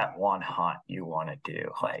that one hunt you want to do?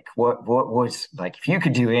 Like what was like if you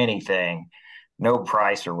could do anything, no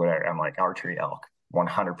price or whatever. I'm like archery elk.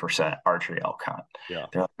 100% archery elk hunt. Yeah.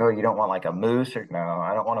 They're like, oh, you don't want like a moose? No,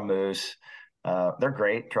 I don't want a moose. They're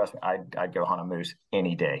great. Trust me, I'd go hunt a moose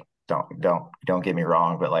any day. Don't get me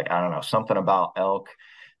wrong, but like I don't know, something about elk,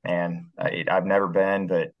 and I've never been,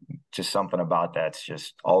 but just something about that's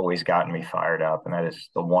just always gotten me fired up, and that is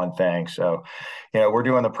the one thing. So, we're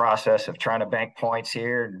doing the process of trying to bank points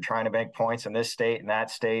here and trying to bank points in this state and that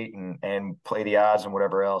state, and play the odds and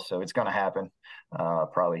whatever else. So it's going to happen.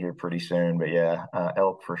 Probably here pretty soon, but yeah,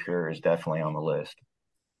 elk for sure is definitely on the list.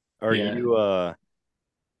 Are you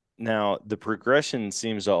now the progression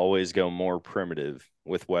seems to always go more primitive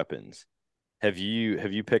with weapons. Have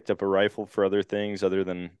you picked up a rifle for other things other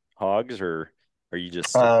than hogs, or are you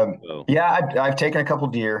just yeah, I've taken a couple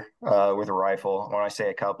deer with a rifle. When I say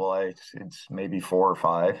a couple, it's maybe 4 or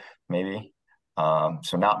 5, maybe.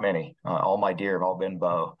 So not many. All my deer have all been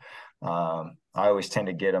bow. I always tend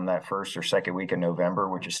to get them that first or second week of November,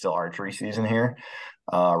 which is still archery season here,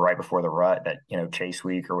 right before the rut, that, chase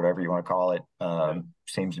week or whatever you want to call it,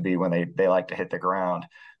 seems to be when they like to hit the ground.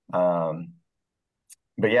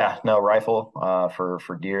 But yeah, no, rifle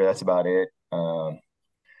for deer, that's about it. And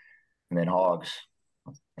then hogs.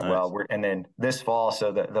 Nice. Well, and then this fall,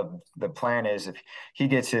 so the plan is, if he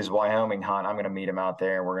gets his Wyoming hunt, I'm going to meet him out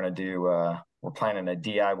there, and we're going to do we're planning a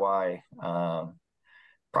DIY,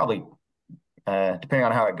 probably depending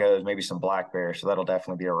on how it goes, maybe some black bear. So that'll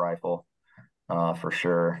definitely be a rifle for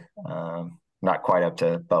sure. Not quite up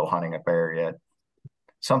to bow hunting a bear yet.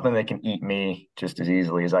 Something that can eat me just as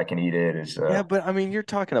easily as I can eat it is. Yeah, but I mean, you're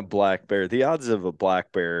talking a black bear. The odds of a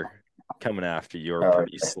black bear coming after you are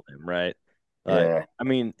pretty slim, right? Yeah. I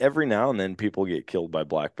mean, every now and then people get killed by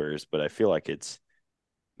black bears, but I feel like it's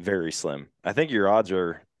very slim. I think your odds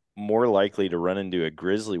are more likely to run into a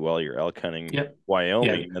grizzly while you're elk hunting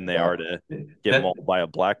Wyoming than they are to get mauled by a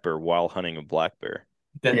black bear while hunting a black bear.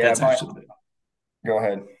 That's actually. Go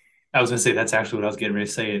ahead. I was going to say that's actually what I was getting ready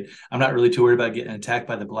to say. I'm not really too worried about getting attacked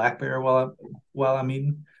by the black bear while I'm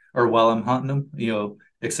eating or while I'm hunting them.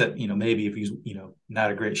 Except maybe if he's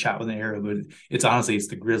not a great shot with an arrow, but it's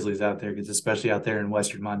the grizzlies out there, because especially out there in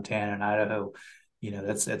western Montana and Idaho,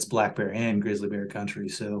 that's black bear and grizzly bear country.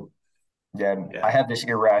 So yeah, I have this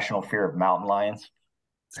irrational fear of mountain lions.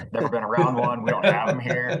 Never been around one. We don't have them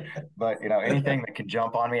here, but anything that can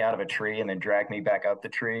jump on me out of a tree and then drag me back up the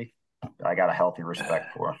tree, I got a healthy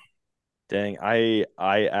respect for. Dang, I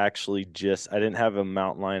actually I didn't have a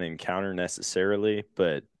mountain lion encounter necessarily,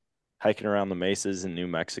 but hiking around the mesas in New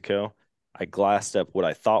Mexico, I glassed up what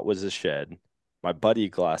I thought was a shed. My buddy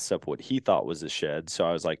glassed up what he thought was a shed. So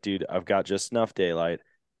I was like, dude, I've got just enough daylight.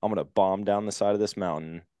 I'm gonna bomb down the side of this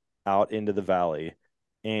mountain out into the valley.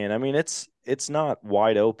 And I mean, it's not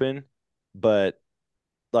wide open, but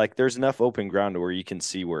like there's enough open ground to where you can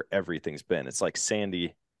see where everything's been. It's like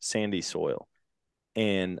sandy soil.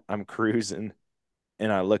 And I'm cruising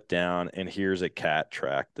and I look down and here's a cat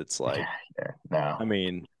track that's like, no, I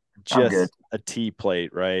mean, just a T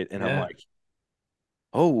plate, right? And I'm like,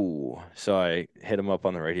 oh, so I hit him up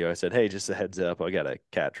on the radio. I said, hey, just a heads up, I got a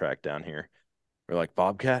cat track down here. We're like,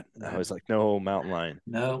 bobcat? I was like, no, mountain lion.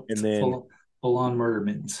 No, and then full on murder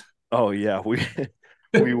mittens. Oh yeah,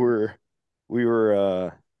 we were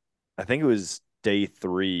I think it was day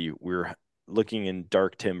 3. We were looking in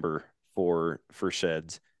dark timber for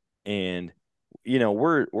sheds, and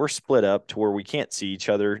we're split up to where we can't see each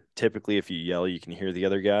other. Typically, if you yell, you can hear the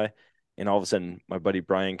other guy. And all of a sudden, my buddy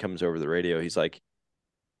Brian comes over the radio. He's like,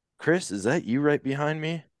 "Chris, is that you right behind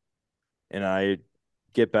me?" And I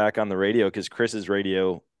get back on the radio because Chris's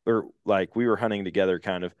radio, or like we were hunting together,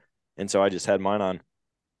 kind of, and so I just had mine on.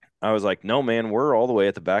 I was like, "No, man, we're all the way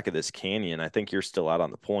at the back of this canyon. I think you're still out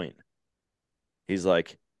on the point." He's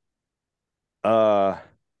like,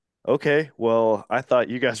 okay, well, I thought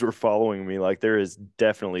you guys were following me. Like there is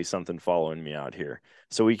definitely something following me out here."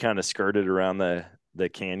 So we kind of skirted around the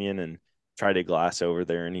canyon and tried to glass over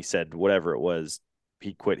there. And he said whatever it was,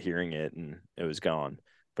 he quit hearing it and it was gone.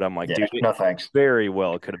 But I'm like, dude, no thanks. Very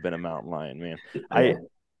well could have been a mountain lion, man.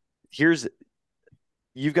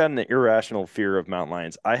 You've got an irrational fear of mountain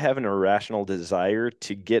lions. I have an irrational desire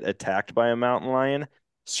to get attacked by a mountain lion,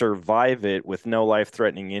 survive it with no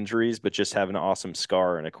life-threatening injuries, but just have an awesome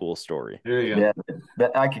scar and a cool story. There you go. Yeah,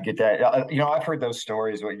 I could get that. I've heard those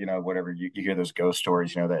stories. Whatever you hear those ghost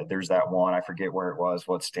stories. That there's that one. I forget where it was,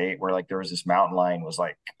 what state, where like there was this mountain lion was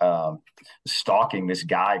like stalking this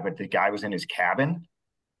guy, but the guy was in his cabin,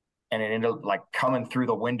 and it ended up like coming through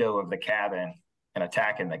the window of the cabin and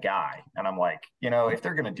attacking the guy. And I'm like, if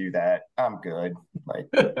they're gonna do that, I'm good. Like,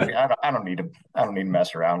 I don't need to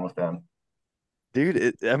mess around with them.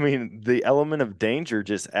 Dude, I mean, the element of danger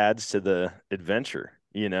just adds to the adventure,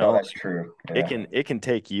 Oh, that's true. Yeah. It can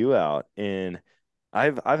take you out. And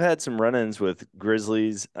I've had some run-ins with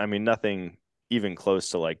grizzlies. I mean, nothing even close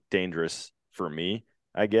to like dangerous for me,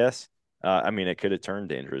 I guess. I mean, it could have turned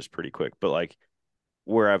dangerous pretty quick, but like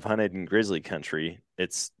where I've hunted in grizzly country,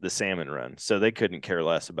 it's the salmon run. So they couldn't care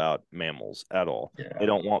less about mammals at all. Yeah. They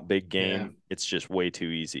don't want big game. Yeah. It's just way too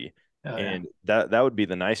easy. Oh, and that would be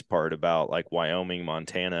the nice part about like Wyoming,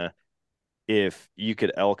 Montana. If you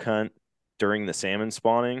could elk hunt during the salmon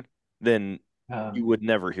spawning, then you would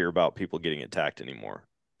never hear about people getting attacked anymore.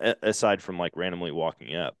 Aside from like randomly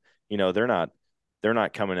walking up, they're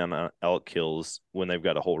not coming on elk kills when they've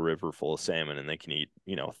got a whole river full of salmon and they can eat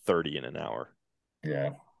 30 in an hour. Yeah,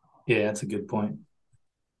 that's a good point.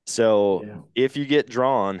 So if you get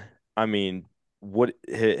drawn, I mean, what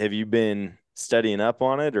have you been studying up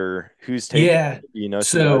on it, or who's taking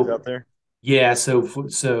some guys out there? Yeah,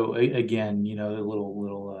 again, a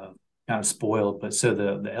little kind of spoiled, but so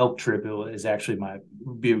the elk trip is actually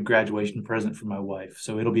be a graduation present for my wife.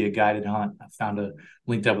 So it'll be a guided hunt. I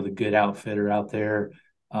linked up with a good outfitter out there.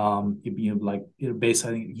 Based I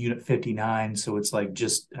think Unit 59, so it's like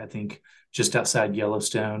I think just outside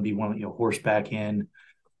Yellowstone. Be one horseback in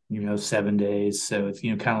 7 days. So it's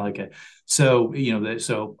kind of like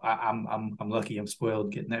I'm lucky, I'm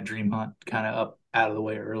spoiled getting that dream hunt kind of up out of the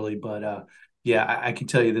way early. But yeah, I can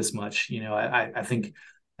tell you this much. I think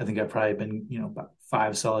I've probably been about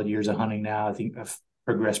 5 solid years of hunting now. I think I've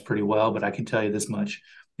progressed pretty well, but I can tell you this much.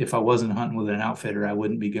 If I wasn't hunting with an outfitter, I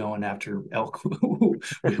wouldn't be going after elk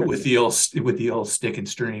with the old stick and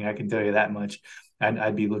string. I can tell you that much.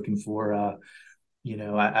 I'd be looking for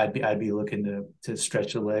I'd be looking to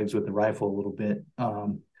stretch the legs with the rifle a little bit.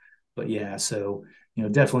 But yeah, so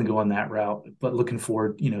definitely going that route. But looking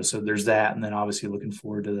forward, so there's that, and then obviously looking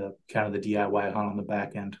forward to the kind of the DIY hunt on the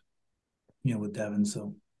back end, with Devin.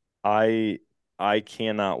 So I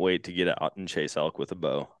cannot wait to get out and chase elk with a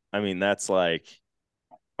bow. I mean, that's like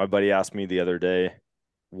my buddy asked me the other day,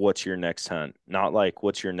 "What's your next hunt?" Not like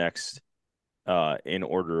what's your next in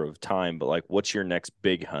order of time, but like what's your next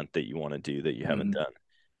big hunt that you want to do that you haven't done?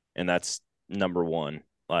 And that's number one.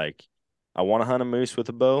 Like, I want to hunt a moose with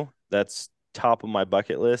a bow. That's top of my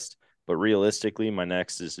bucket list. But realistically, my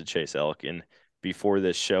next is to chase elk. And before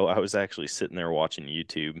this show, I was actually sitting there watching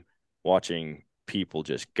YouTube, watching people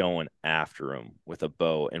just going after them with a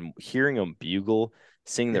bow and hearing them bugle,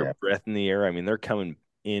 seeing their breath in the air. I mean, they're coming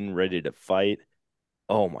in ready to fight.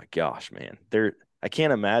 Oh my gosh, man. I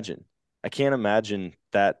can't imagine. I can't imagine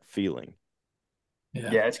that feeling.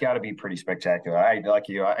 Yeah, it's got to be pretty spectacular.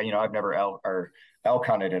 I've never elk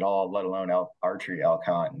hunted at all, let alone archery elk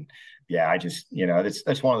hunt. And yeah, I just,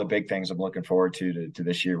 that's one of the big things I'm looking forward to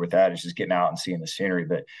this year with that is just getting out and seeing the scenery.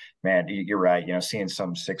 But man, you're right. Seeing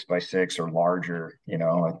some 6x6 or larger,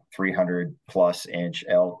 a 300+ inch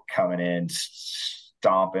elk coming in,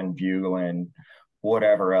 stomping, bugling,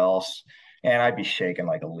 whatever else. And I'd be shaking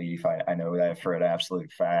like a leaf. I know that for an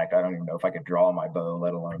absolute fact. I don't even know if I could draw my bow,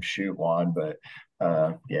 let alone shoot one. But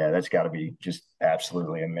yeah, that's got to be just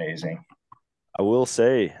absolutely amazing. I will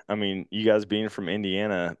say, I mean, you guys being from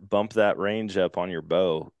Indiana, bump that range up on your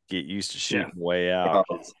bow. Get used to shooting way out.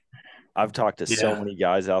 I've talked to so many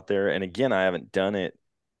guys out there. And again, I haven't done it,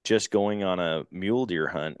 just going on a mule deer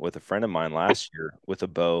hunt with a friend of mine last year with a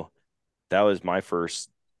bow. That was my first,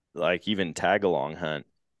 like, even tag along hunt.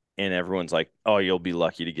 And everyone's like, "Oh, you'll be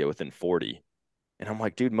lucky to get within 40." And I'm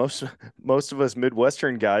like, dude, most of us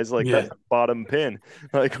Midwestern guys, like, that's a bottom pin.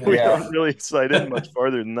 Like, we don't really sight in much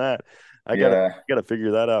farther than that. I gotta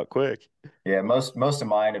figure that out quick. Yeah, most of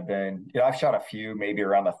mine have been, I've shot a few maybe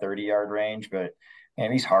around the 30-yard range, but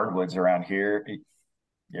man, these hardwoods around here,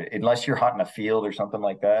 unless you're hunting a field or something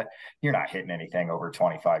like that, you're not hitting anything over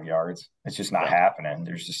 25 yards. It's just not happening.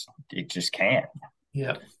 It just can't.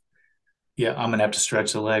 Yeah. Yeah, I'm gonna have to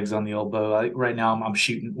stretch the legs on the old bow. Right now, I'm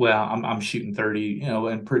shooting. Well, I'm shooting 30,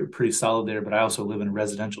 and pretty solid there. But I also live in a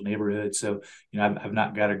residential neighborhood, so I've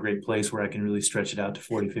not got a great place where I can really stretch it out to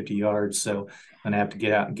 40, 50 yards. So I'm gonna have to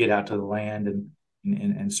get out to the land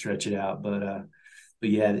and stretch it out. But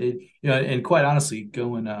yeah, and quite honestly,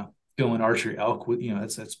 going archery elk with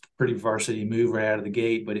that's pretty varsity move right out of the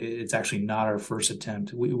gate. But it's actually not our first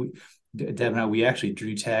attempt. Deb and I, we actually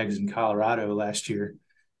drew tags in Colorado last year.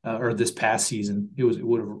 Or this past season, it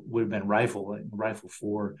would have been rifle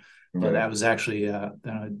 4, but that was actually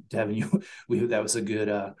Devin. That was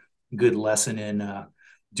a good lesson in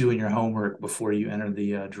doing your homework before you enter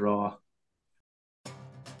the draw. All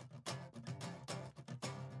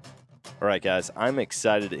right, guys, I'm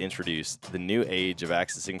excited to introduce the new age of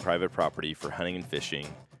accessing private property for hunting and fishing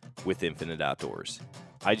with Infinite Outdoors.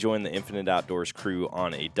 I joined the Infinite Outdoors crew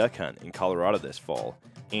on a duck hunt in Colorado this fall,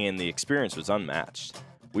 and the experience was unmatched.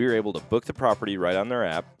 We were able to book the property right on their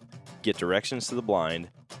app, get directions to the blind,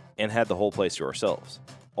 and had the whole place to ourselves,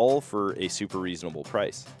 all for a super reasonable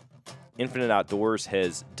price. Infinite Outdoors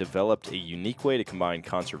has developed a unique way to combine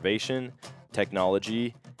conservation,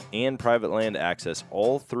 technology, and private land access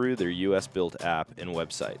all through their US-built app and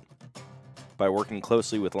website. By working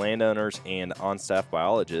closely with landowners and on-staff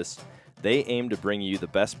biologists, they aim to bring you the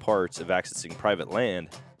best parts of accessing private land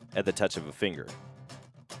at the touch of a finger.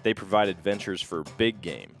 They provide adventures for big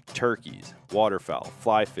game, turkeys, waterfowl,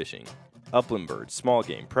 fly fishing, upland birds, small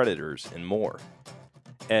game, predators, and more.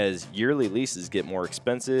 As yearly leases get more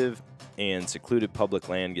expensive and secluded public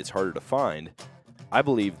land gets harder to find, I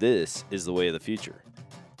believe this is the way of the future.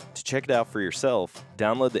 To check it out for yourself,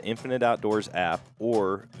 download the Infinite Outdoors app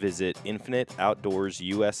or visit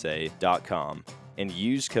infiniteoutdoorsusa.com and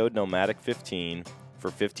use code Nomadic15 for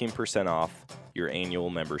 15% off your annual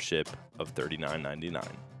membership of $39.99.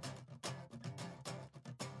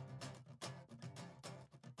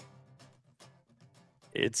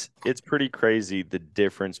 It's pretty crazy the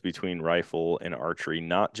difference between rifle and archery,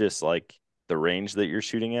 not just like the range that you're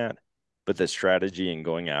shooting at, but the strategy and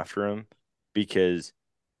going after them. Because,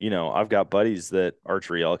 I've got buddies that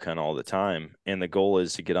archery elk hunt all the time, and the goal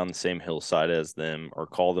is to get on the same hillside as them or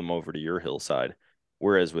call them over to your hillside.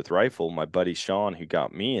 Whereas with rifle, my buddy Sean, who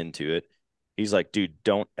got me into it, he's like, dude,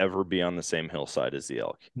 don't ever be on the same hillside as the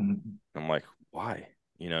elk. Mm-hmm. I'm like, why?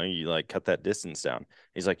 You like cut that distance down.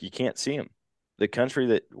 He's like, you can't see them. The country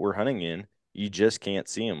that we're hunting in, you just can't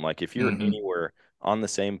see them. Like if you're anywhere on the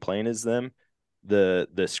same plane as them, the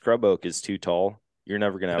scrub oak is too tall. You're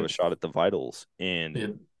never going to have a shot at the vitals.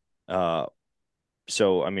 And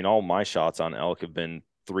so, I mean, all my shots on elk have been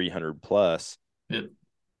 300 plus.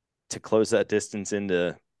 To close that distance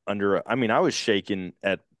into under, I mean, I was shaking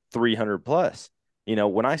at 300 plus.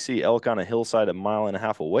 When I see elk on a hillside a mile and a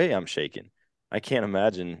half away, I'm shaking. I can't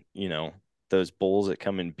imagine, those bulls that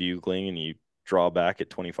come in bugling and you draw back at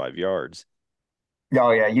 25 yards.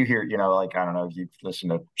 Oh yeah, you hear, like I don't know if you listen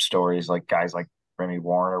to stories like guys like Remy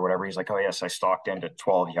Warren or whatever. He's like, oh yes, I stalked into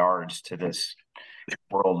 12 yards to this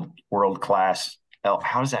world class elk.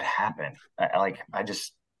 How does that happen? I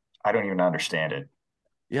don't even understand it.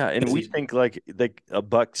 Yeah, and we think like a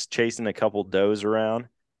buck's chasing a couple does around,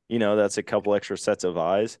 that's a couple extra sets of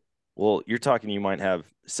eyes. Well, you're talking you might have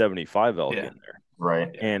 75 elk in there.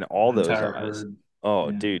 Right. And all those eyes. Herd.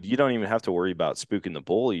 Oh, dude, you don't even have to worry about spooking the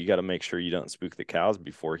bull. You got to make sure you don't spook the cows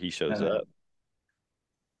before he shows up.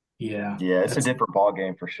 Yeah, it's a different ball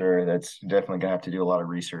game for sure. That's definitely gonna have to do a lot of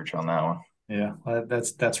research on that one. Yeah,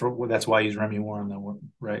 that's why he's Remy Warren, though,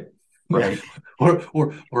 right? Right.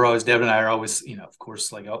 We're always, Devin and I are always, of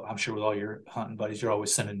course, like I'm sure with all your hunting buddies, you're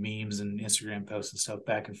always sending memes and Instagram posts and stuff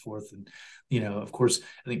back and forth. And, of course,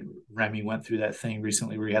 I think Remy went through that thing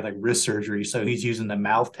recently where he had like wrist surgery. So he's using the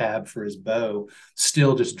mouth tab for his bow,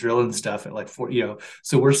 still just drilling stuff at like 40,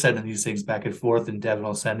 so we're sending these things back and forth, and Devin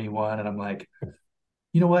will send me one. And I'm like,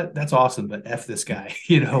 you know what? That's awesome, but F this guy.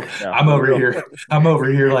 I'm over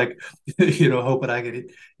here like, hoping I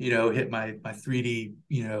could, hit my 3D,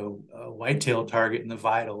 whitetail target in the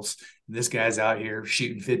vitals. And this guy's out here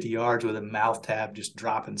shooting 50 yards with a mouth tab, just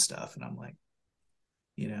dropping stuff. And I'm like,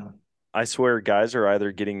 I swear guys are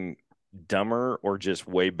either getting dumber or just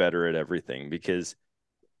way better at everything, because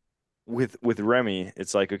with Remy,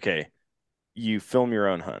 it's like, okay, you film your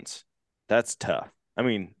own hunts. That's tough. I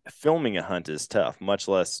mean, filming a hunt is tough, much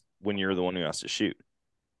less when you're the one who has to shoot.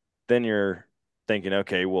 Then you're thinking,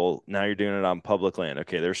 okay, well, now you're doing it on public land.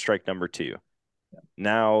 Okay, there's strike number 2.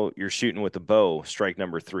 Now you're shooting with a bow, strike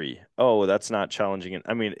number 3. Oh, that's not challenging.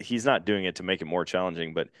 I mean, he's not doing it to make it more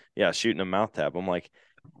challenging, but yeah, shooting a mouth tab. I'm like,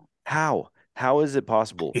 how? How is it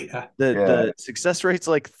possible? The success rate's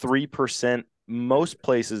like 3%. Most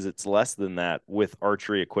places it's less than that with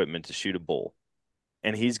archery equipment to shoot a bull.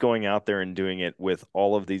 And he's going out there and doing it with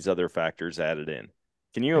all of these other factors added in.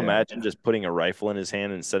 Can you imagine just putting a rifle in his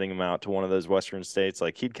hand and sending him out to one of those Western states?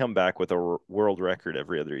 Like, he'd come back with a world record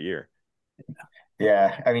every other year.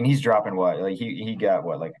 Yeah. I mean, he's dropping what? Like he got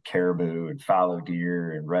what, like a caribou and fallow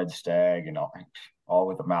deer and red stag and all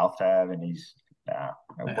with a mouth tab, and he's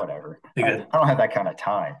whatever. I don't have that kind of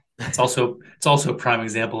time. It's also a prime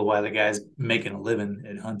example of why the guy's making a living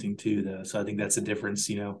at hunting too, though. So I think that's the difference,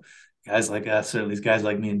 guys like us, or at least guys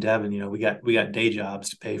like me and Devin, we got day jobs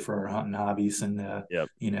to pay for our hunting hobbies. And, I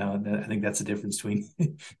think that's the difference between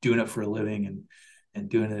doing it for a living and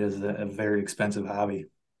doing it as a very expensive hobby.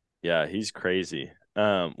 Yeah, he's crazy.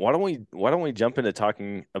 Why don't we jump into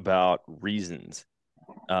talking about reasons?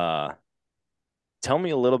 Tell me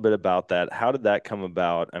a little bit about that. How did that come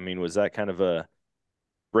about? I mean, was that kind of a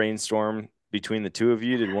brainstorm between the two of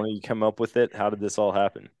you? Did one of you come up with it? How did this all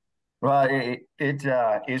happen? Well, it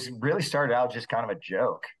really started out just kind of a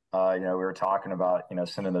joke. We were talking about,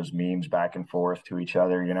 sending those memes back and forth to each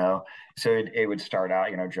other, So it would start out,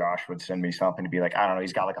 Josh would send me something to be like, I don't know,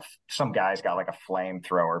 he's got like some guy's got like a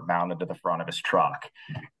flamethrower mounted to the front of his truck.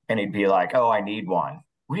 And he'd be like, oh, I need one.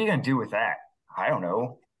 What are you going to do with that? I don't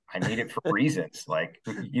know. I need it for reasons. Like,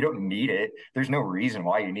 you don't need it. There's no reason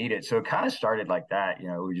why you need it. So it kind of started like that. We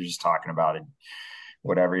were just talking about it.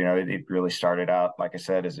 Whatever, it really started out, like I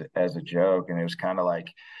said, as a joke. And it was kind of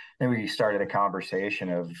like, then we started a conversation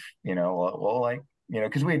of,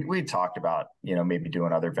 because we'd talked about, maybe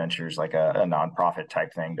doing other ventures, like a nonprofit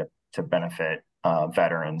type thing to benefit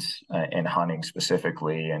veterans in hunting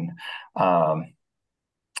specifically. And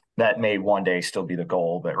that may one day still be the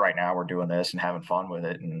goal, but right now we're doing this and having fun with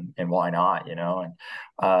it, and why not,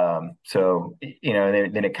 and so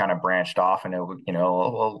then it kind of branched off, and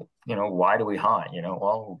well, why do we hunt?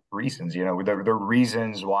 Well, reasons, the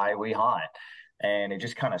reasons why we hunt, and it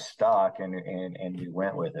just kind of stuck, and we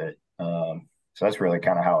went with it. So that's really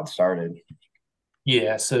kind of how it started.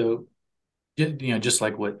 Yeah. So, just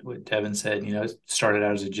like what Devin said, it started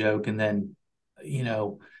out as a joke. And then,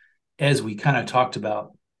 as we kind of talked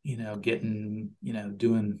about, getting,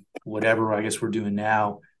 doing whatever I guess we're doing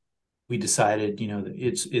now, we decided,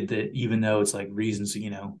 that even though it's like reasons,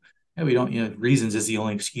 and we don't, reasons is the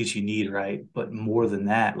only excuse you need, right? But more than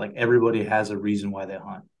that, like everybody has a reason why they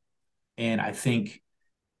hunt. And I think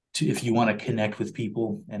if you want to connect with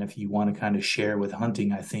people and if you want to kind of share with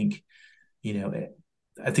hunting, you know,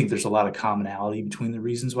 I think there's a lot of commonality between the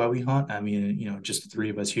reasons why we hunt. I mean, just the three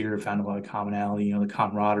of us here have found a lot of commonality, the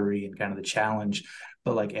camaraderie and kind of the challenge,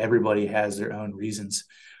 but like everybody has their own reasons.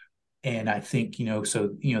 And I think, so,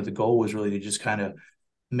 the goal was really to just kind of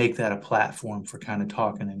make that a platform for kind of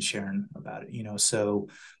talking and sharing about it, so,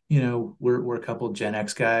 we're a couple of Gen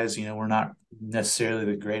X guys, we're not necessarily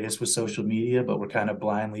the greatest with social media, but we're kind of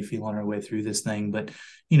blindly feeling our way through this thing. But,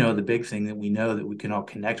 the big thing that we know that we can all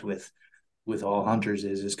connect with all hunters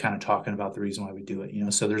is kind of talking about the reason why we do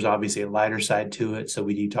it, so there's obviously a lighter side to it. So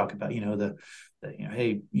we do talk about,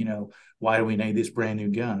 hey, why do we need this brand new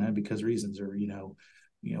gun? Because reasons, or,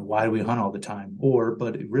 why do we hunt all the time?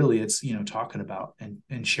 But really it's, talking about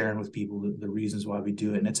and sharing with people the reasons why we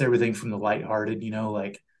do it. And it's everything from the lighthearted,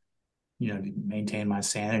 like, to maintain my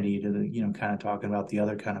sanity, to the, kind of talking about the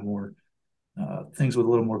other kind of more things with a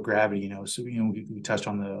little more gravity, so, we touched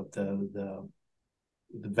on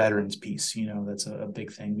the veterans piece, that's a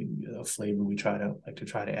big thing, a flavor we try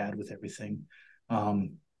to add with everything,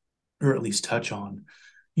 or at least touch on,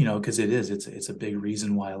 because it's a big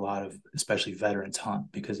reason why a lot of, especially veterans,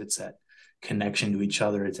 hunt, because it's that connection to each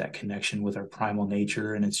other. It's that connection with our primal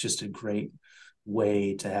nature. And it's just a great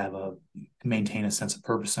way to maintain a sense of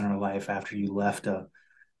purpose in our life after you left a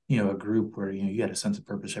group where, you had a sense of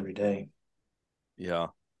purpose every day. Yeah.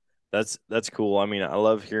 That's cool. I mean, I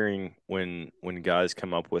love hearing when guys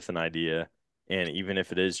come up with an idea, and even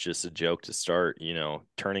if it is just a joke to start,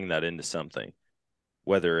 turning that into something,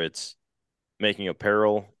 whether it's making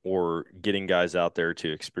apparel or getting guys out there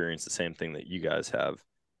to experience the same thing that you guys have.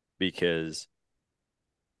 Because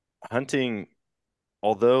hunting,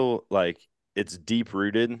 although like it's deep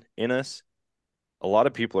rooted in us, a lot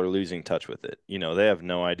of people are losing touch with it. They have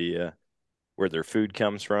no idea where their food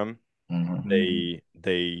comes from. Mm-hmm.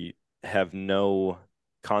 They have no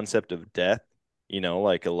concept of death,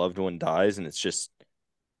 like a loved one dies and it's just,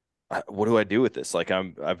 what do I do with this? Like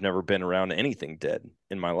I've never been around anything dead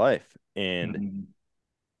in my life. And Mm-hmm.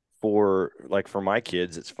 for my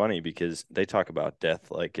kids, it's funny because they talk about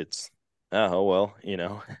death like it's, oh well,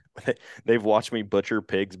 they've watched me butcher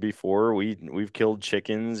pigs before. We've killed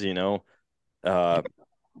chickens, uh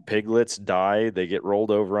piglets die, they get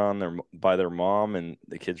rolled over on by their mom, and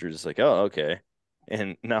the kids are just like, oh, okay.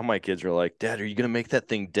 And now my kids are like, Dad, are you gonna make that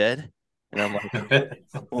thing dead? And I'm like,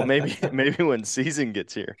 well, maybe when season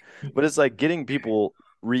gets here. But it's like getting people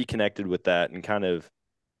reconnected with that and kind of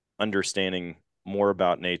understanding more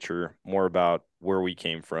about nature, more about where we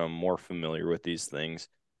came from, more familiar with these things.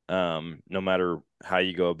 No matter how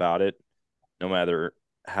you go about it, no matter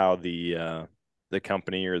how the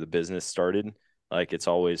company or the business started, like it's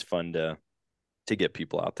always fun to get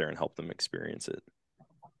people out there and help them experience it.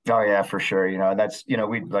 Oh yeah, for sure. That's, we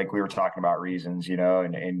were talking about reasons,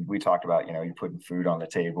 and we talked about, you putting food on the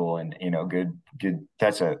table, and, good.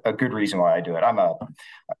 That's a good reason why I do it.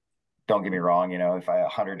 Don't get me wrong, if a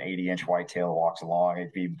 180-inch whitetail walks along,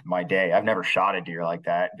 it'd be my day. I've never shot a deer like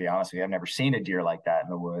that. To be honest with you, I've never seen a deer like that in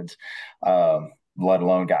the woods, let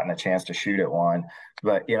alone gotten a chance to shoot at one.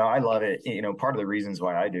 But, I love it. Part of the reasons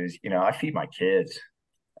why I do is, I feed my kids.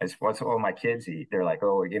 It's what's all my kids eat. They're like,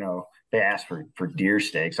 oh, they asked for deer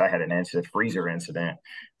steaks. I had a freezer incident.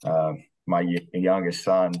 My youngest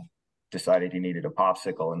son decided he needed a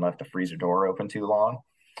popsicle and left the freezer door open too long.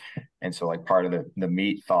 And so like part of the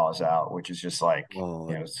meat thaws out, which is just like,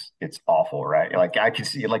 it's awful, right? Like I can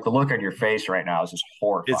see like the look on your face right now is just It's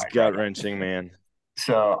horrified. gut wrenching, man.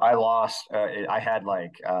 So I lost, I had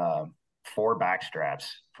like 4 back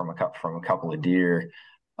straps from a couple of deer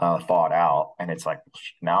thawed out. And it's like,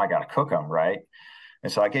 now I got to cook them. Right.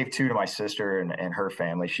 And so I gave 2 to my sister and her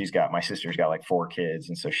family. My sister's got like 4 kids.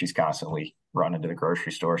 And so she's constantly running to the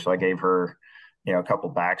grocery store. So I gave her a couple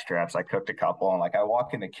back straps. I cooked a couple, and like I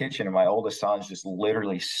walk in the kitchen and my oldest son's just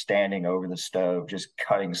literally standing over the stove, just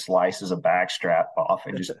cutting slices of back strap off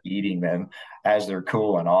and just eating them as they're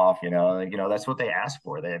cooling off. That's what they ask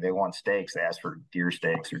for. They want steaks. They ask for deer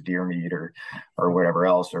steaks or deer meat or whatever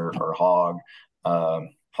else, or hog.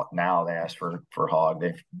 Now they ask for hog.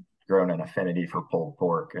 They've grown an affinity for pulled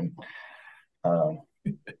pork and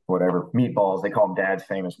whatever meatballs. They call them Dad's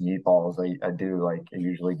famous meatballs. I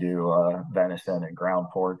usually do venison and ground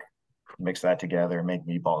pork, mix that together and make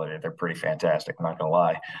meatball. They're pretty fantastic, I'm not gonna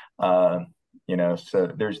lie. So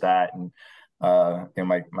there's that. And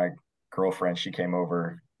my girlfriend, she came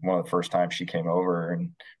over one of the first times she came over, and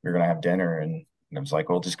we were gonna have dinner, and I was like,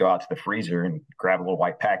 well, just go out to the freezer and grab a little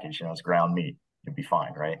white package, it's ground meat, it'd be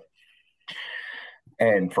fine, right?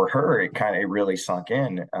 And for her, it really sunk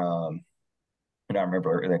in. And I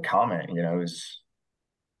remember the comment, was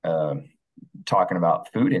talking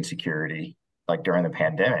about food insecurity, like during the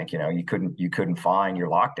pandemic. You couldn't find your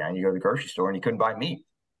lockdown. You go to the grocery store and you couldn't buy meat.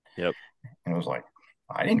 Yep. And it was like,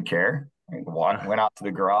 I didn't care. Went out to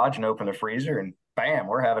the garage and opened the freezer, and bam,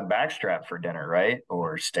 we're having backstrap for dinner, right?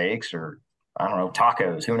 Or steaks, or I don't know,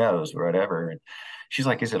 tacos, who knows, whatever. And she's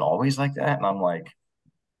like, is it always like that? And I'm like,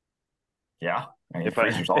 yeah. If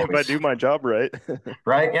I do my job right.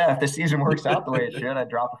 Right. Yeah. If the season works out the way it should, I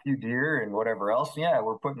drop a few deer and whatever else. Yeah.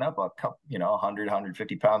 We're putting up a couple, 100,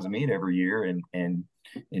 150 pounds of meat every year in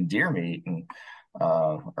deer meat and,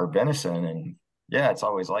 or venison. And yeah, it's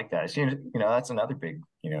always like that. So, that's another big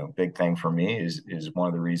thing for me is one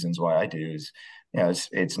of the reasons why I do is,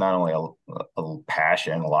 it's not only a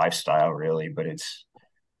passion, a lifestyle really, but it's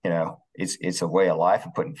a way of life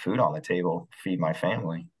of putting food on the table, feed my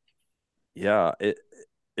family. Yeah,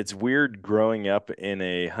 it's weird growing up in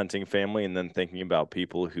a hunting family and then thinking about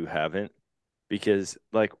people who haven't, because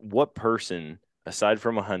like what person aside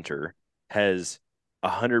from a hunter has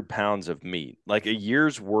 100 pounds of meat, like a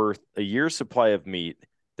year's supply of meat?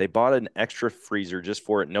 They bought an extra freezer just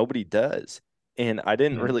for it. Nobody does. And I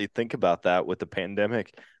didn't really think about that with the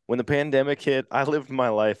pandemic. When the pandemic hit, I lived my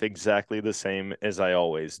life exactly the same as I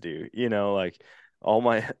always do. Like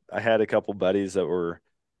I had a couple buddies that were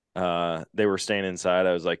they were staying inside.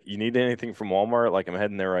 I was like, you need anything from Walmart? Like, I'm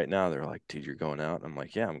heading there right now. They're like, dude, you're going out? I'm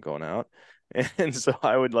like, yeah, I'm going out. And so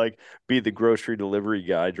I would like be the grocery delivery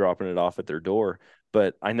guy dropping it off at their door.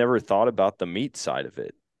 But I never thought about the meat side of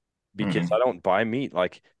it because I don't buy meat.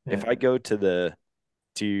 Like if I go to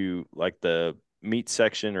like the meat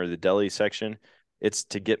section or the deli section, it's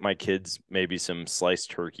to get my kids maybe some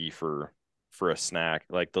sliced turkey for a snack.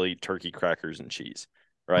 Like they'll eat turkey crackers and cheese,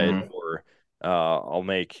 right? Or I'll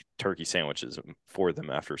make turkey sandwiches for them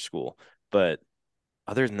after school. But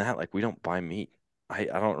other than that, like we don't buy meat. I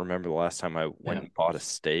don't remember the last time I went and bought a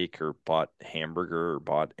steak or bought hamburger or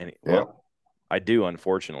bought any. Well, I do,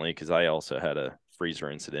 unfortunately, because I also had a freezer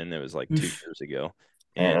incident. It was like 2 years ago.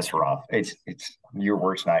 And that's rough. It's your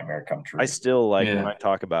worst nightmare come true. I still when I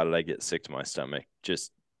talk about it, I get sick to my stomach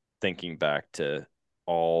just thinking back to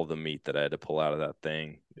all the meat that I had to pull out of that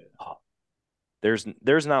thing.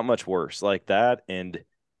 There's not much worse like that, and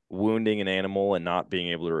wounding an animal and not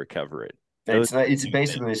being able to recover it. It's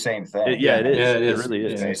basically the same thing. It is. Yeah, it really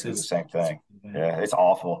is. It's basically the same thing. Yeah, it's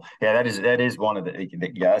awful. Yeah, that is one of the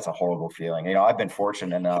it's a horrible feeling. I've been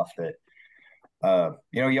fortunate enough that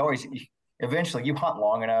you always eventually you hunt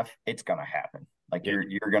long enough, it's gonna happen. Like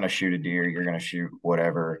you're gonna shoot a deer, you're gonna shoot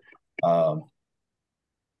whatever. I've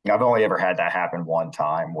only ever had that happen one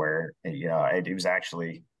time where it was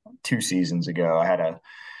actually 2 seasons ago. I had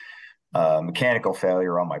a mechanical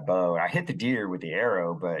failure on my bow. I hit the deer with the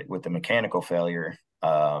arrow, but with the mechanical failure,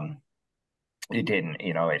 it didn't.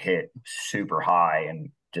 It hit super high and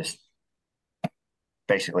just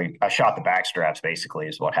basically I shot the back straps. Basically,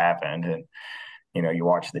 is what happened. And you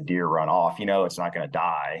watch the deer run off. It's not going to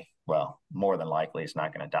die. Well, more than likely, it's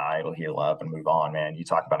not going to die. It'll heal up and move on. Man, you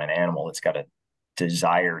talk about an animal that's got a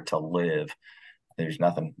desire to live. There's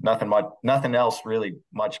nothing else really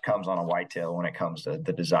much comes on a whitetail when it comes to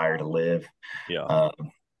the desire to live. Yeah.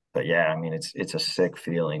 But yeah, I mean, it's a sick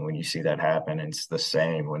feeling when you see that happen. And it's the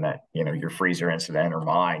same when that, your freezer incident or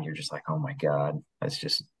mine, you're just like, oh my God,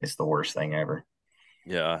 it's the worst thing ever.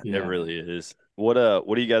 Yeah, it really is. What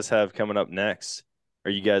do you guys have coming up next?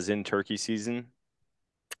 Are you guys in turkey season?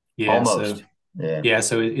 Yeah. Almost.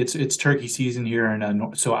 So it's turkey season here,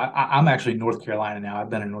 and so I'm actually in North Carolina now. I've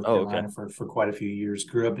been in North Carolina for quite a few years.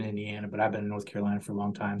 Grew up in Indiana, but I've been in North Carolina for a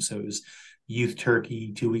long time. So it was youth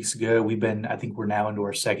turkey 2 weeks ago. I think we're now into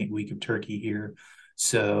our second week of turkey here.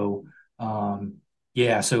 So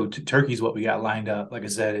so turkey is what we got lined up. Like I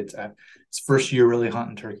said, it's first year really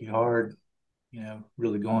hunting turkey hard.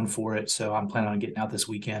 really going for it. So I'm planning on getting out this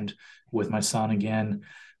weekend with my son again.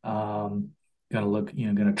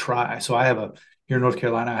 Gonna try. So here in North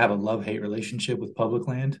Carolina, I have a love-hate relationship with public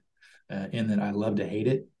land, in that I love to hate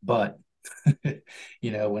it, but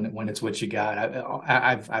when it's what you got.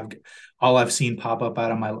 I've all I've seen pop up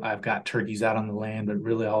out of I've got turkeys out on the land, but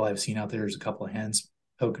really all I've seen out there is a couple of hens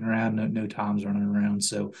poking around, no toms running around.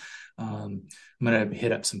 So I'm gonna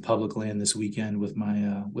hit up some public land this weekend with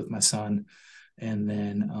my son, and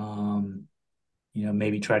then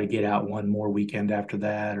maybe try to get out one more weekend after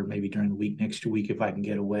that, or maybe during the week next week if I can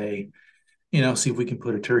get away. See if we can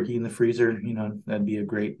put a turkey in the freezer. That'd be a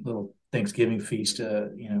great little Thanksgiving feast.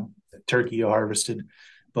 Turkey harvested,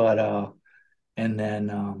 but and then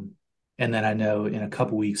I know in a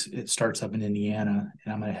couple weeks it starts up in Indiana,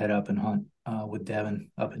 and I'm gonna head up and hunt with Devin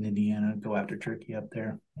up in Indiana, go after turkey up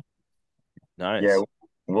there. Nice. Yeah,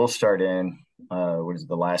 we'll start in what is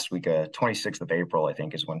the last week? 26th of April, I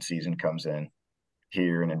think, is when season comes in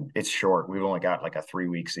here, and it's short. We've only got like a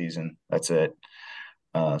 3-week season. That's it.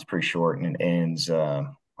 It's pretty short, and it ends. I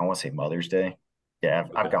want to say Mother's Day. Yeah,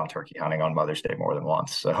 I've gone turkey hunting on Mother's Day more than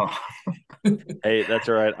once. So, Hey, that's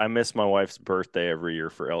all right. I miss my wife's birthday every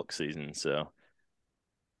year for elk season, so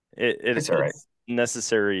it's all right. it's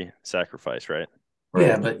necessary sacrifice, right?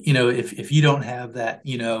 Yeah, but if you don't have that,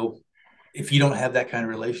 if you don't have that kind of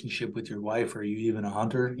relationship with your wife, are you even a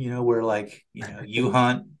hunter? Where like you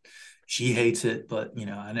hunt, she hates it, but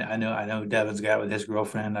I know Devin's got it with his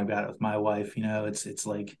girlfriend. I've got it with my wife. It's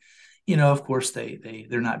like, of course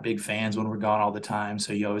they're not big fans when we're gone all the time.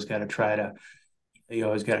 So you always got to try to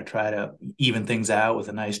even things out with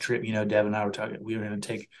a nice trip. Devin and I were talking, we were going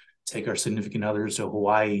to take our significant others to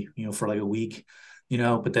Hawaii, for like a week,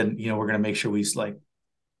 but then, we're going to make sure we like,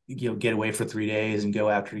 get away for 3 days and go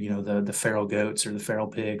after, the feral goats or the feral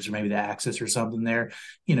pigs or maybe the axis or something there.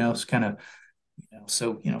 It's kind of,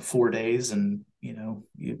 so 4 days, and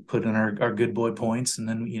you put in our good boy points, and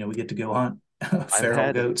then we get to go hunt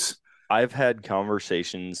feral goats. I've had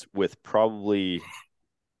conversations with probably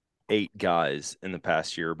 8 guys in the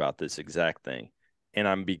past year about this exact thing, and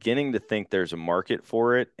I'm beginning to think there's a market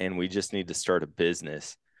for it, and we just need to start a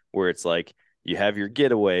business where it's like you have your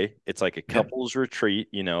getaway, it's like a couples retreat.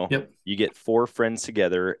 Yep. You get 4 friends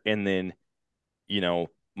together, and then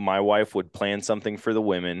my wife would plan something for the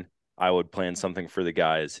women, I would plan something for the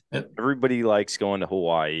guys. Yep. Everybody likes going to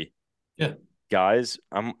Hawaii. Yeah. Guys,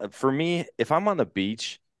 for me, if I'm on the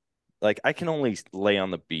beach, like I can only lay on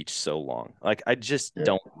the beach so long. Like I just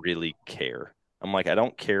don't really care. I'm like, I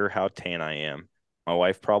don't care how tan I am. My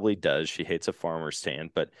wife probably does. She hates a farmer's tan,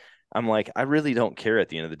 but I'm like, I really don't care at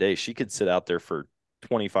the end of the day. She could sit out there for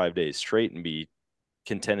 25 days straight and be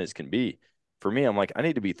content as can be. For me, I'm like, I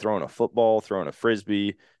need to be throwing a football, throwing a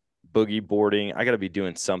frisbee, boogie boarding. I got to be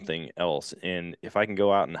doing something else. And if I can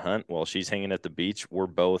go out and hunt while she's hanging at the beach, we're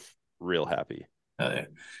both real happy.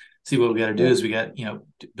 See, what we got to do is we got,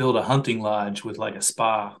 build a hunting lodge with like a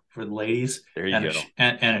spa for the ladies. There you go.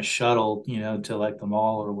 And a shuttle, to like the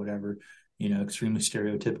mall or whatever, extremely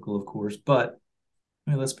stereotypical, of course. But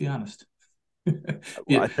let's be honest.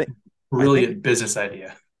 I think brilliant business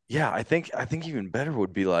idea. Yeah, I think even better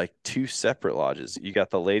would be like 2 separate lodges. You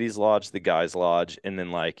got the ladies' lodge, the guys' lodge, and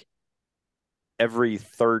then like every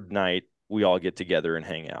third night we all get together and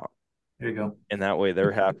hang out. There you go. And that way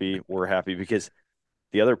they're happy, we're happy, because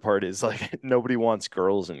the other part is like nobody wants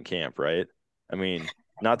girls in camp, right? I mean,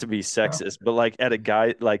 not to be sexist, but like at a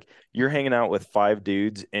guy, like you're hanging out with 5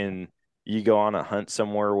 dudes and you go on a hunt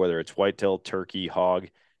somewhere, whether it's whitetail, turkey, hog,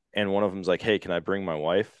 and one of them's like, "Hey, can I bring my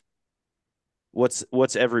wife?"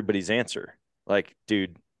 What's everybody's answer? Like,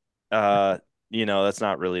 dude, that's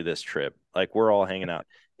not really this trip. Like, we're all hanging out.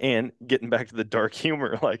 And getting back to the dark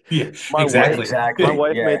humor, like my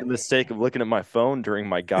wife made the mistake of looking at my phone during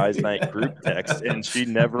my guys' night group text, and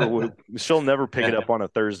she'll never pick it up on a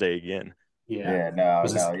Thursday again. Yeah,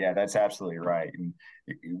 that's absolutely right. And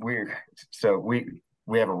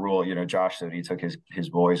we have a rule, Josh said he took his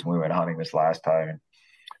boys when we went hunting this last time. And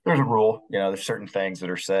there's a rule, there's certain things that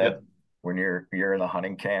are said when you're in the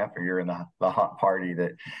hunting camp or you're in the hunt party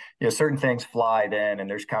that, certain things fly then, and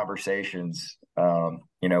there's conversations,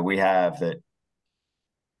 we have that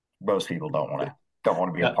most people don't want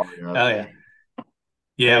to be a part of. Oh yeah.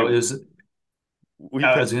 Yeah. It was,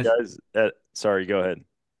 sorry, go ahead.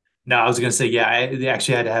 No, I was going to say, I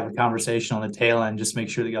actually had to have a conversation on the tail end, just make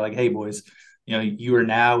sure that you're like, hey boys, you are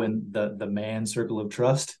now in the man circle of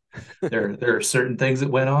trust. There are certain things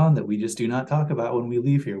that went on that we just do not talk about when we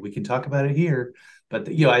leave here. We can talk about it here, but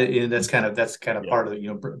that's kind of part of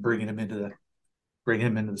it. Bringing him into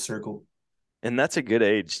the circle. And that's a good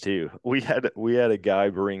age too. We had a guy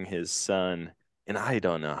bring his son and I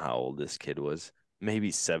don't know how old this kid was,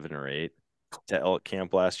 maybe 7 or 8, to elk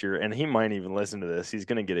camp last year. And he might even listen to this. He's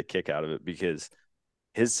going to get a kick out of it because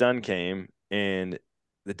his son came and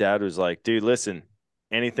the dad was like, dude, listen,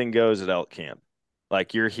 anything goes at elk camp.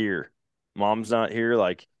 Like, you're here. Mom's not here.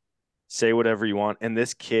 Like, say whatever you want. And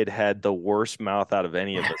this kid had the worst mouth out of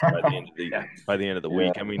any of us by the end of the Yeah.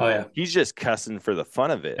 week. I mean, Oh yeah. he's just cussing for the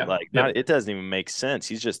fun of it. Yeah. Like, Yep. not it doesn't even make sense.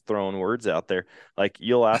 He's just throwing words out there. Like,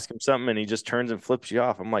 you'll ask him something and he just turns and flips you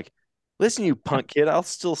off. I'm like, listen, you punk kid, I'll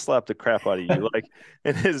still slap the crap out of you. Like,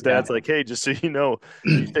 and his dad's like, hey, just so you know,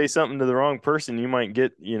 you say something to the wrong person, you might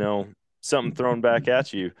get, something thrown back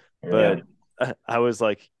at you. Yeah. But I was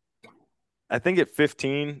like, I think at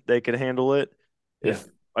 15 they could handle it. Yeah. If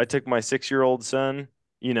I took my 6-year-old son,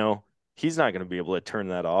 he's not going to be able to turn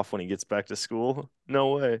that off when he gets back to school.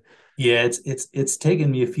 No way. Yeah, it's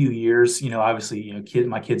taken me a few years. Obviously,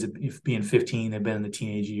 my kids being 15, they've been in the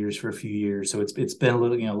teenage years for a few years, so it's been a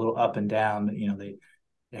little up and down. They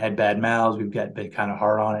had bad mouths. We've been kind of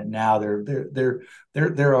hard on it. Now they're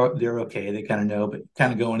okay. They kind of know, but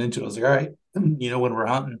kind of going into it, I was like, all right, when we're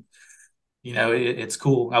hunting, it's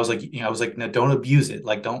cool. I was like, no, don't abuse it.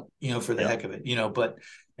 Like, don't, for the heck of it, but,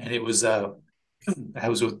 and it was, I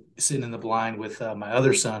was sitting in the blind with my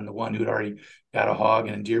other son, the one who had already got a hog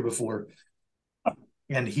and a deer before.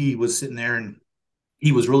 And he was sitting there and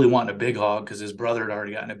he was really wanting a big hog because his brother had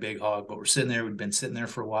already gotten a big hog. But we're sitting there, we'd been sitting there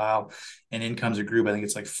for a while. And in comes a group, I think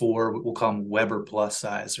it's like 4, we'll call them Weber plus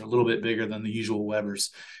size. They're a little bit bigger than the usual Webers.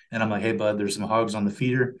 And I'm like, hey, bud, there's some hogs on the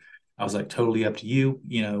feeder. I was like, totally up to you.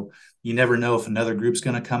 You never know if another group's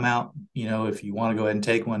going to come out. If you want to go ahead and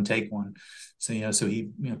take one, take one. So, so he,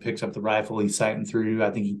 picks up the rifle, he's sighting through.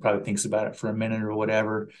 I think he probably thinks about it for a minute or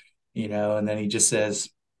whatever, and then he just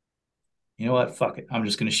says, you know what, fuck it, I'm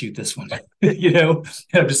just going to shoot this one. And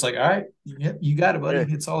I'm just like, all right, yep, you got it,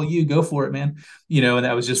 buddy. It's all you, go for it, man. And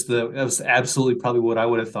that was absolutely probably what I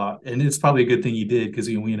would have thought. And it's probably a good thing you did, because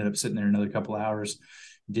we ended up sitting there another couple of hours,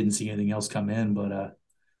 didn't see anything else come in. But I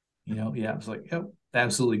was like, yep,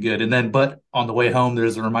 absolutely good. And then, but on the way home,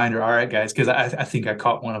 there's a reminder. All right, guys, because I think I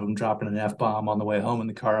caught one of them dropping an F-bomb on the way home in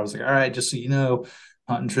the car. I was like, all right, just so you know,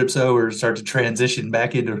 hunting trips over, start to transition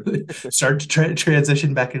back into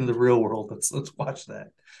the real world. Let's watch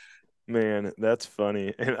that. Man, that's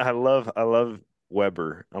funny. And I love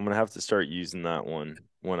Weber. I'm gonna have to start using that one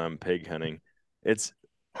when I'm pig hunting.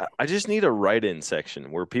 I just need a write-in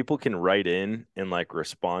section where people can write in and like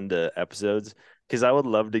respond to episodes, because I would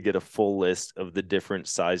love to get a full list of the different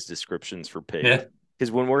size descriptions for pigs. Yeah.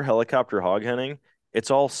 Because when we're helicopter hog hunting,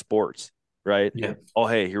 it's all sports, right? Yeah. Oh,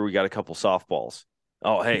 hey, here we got a couple softballs.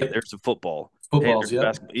 Oh, hey, there's a football. Footballs, hey,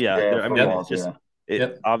 basketball. Yeah, Yeah, I mean, footballs, it's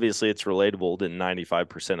just obviously it's relatable to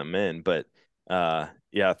 95% of men, but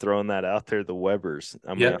throwing that out there, the Webers.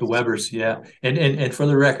 The Webers, yeah. And for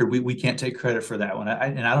the record, we can't take credit for that one.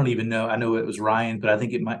 I don't even know. I know it was Ryan, but I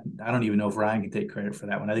don't even know if Ryan can take credit for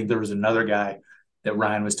that one. I think there was another guy that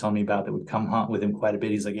Ryan was telling me about that would come hunt with him quite a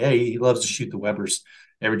bit. He's like, hey, he loves to shoot the Webers.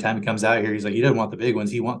 Every time he comes out here, he's like, he doesn't want the big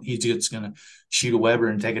ones. He's just gonna shoot a Weber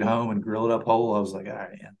and take it home and grill it up whole. I was like, all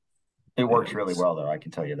right, man. It works really well, though. I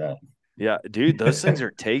can tell you that. Yeah, dude, those things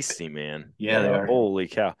are tasty, man. Yeah, they are. Holy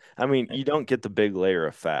cow. I mean, you don't get the big layer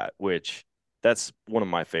of fat, which that's one of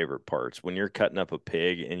my favorite parts. When you're cutting up a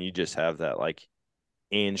pig and you just have that like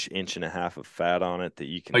inch and a half of fat on it that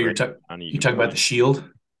you can. You're talking about the shield?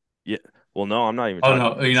 Yeah. Well, no, I'm not even talking.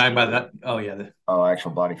 Oh, no, you're not about that. Oh, yeah.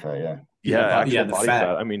 Actual body fat, yeah. Yeah, the body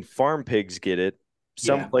fat. I mean, farm pigs get it.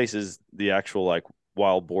 Some places, the actual like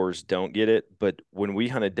wild boars don't get it, but when we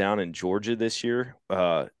hunted down in Georgia this year,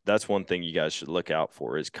 that's one thing you guys should look out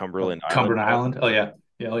for is Cumberland Island. Oh yeah,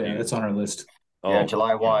 that's on our list. Yeah,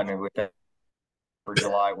 July 1 with that for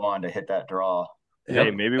July 1 to hit that draw.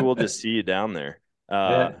 Hey, maybe we'll just see you down there.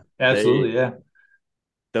 Yeah, absolutely,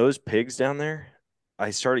 those pigs down there,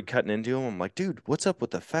 I started cutting into them. I'm like, dude, what's up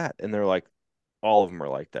with the fat? And they're like, all of them are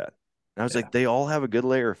like that. And I was like, they all have a good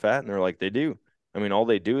layer of fat, and they're like, they do. I mean, all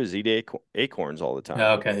they do is eat acorns all the time.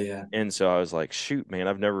 Okay, yeah. And so I was like, shoot, man,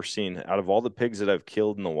 I've never seen, out of all the pigs that I've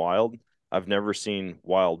killed in the wild, I've never seen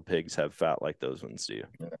wild pigs have fat like those ones do.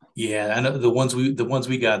 Yeah, I know the ones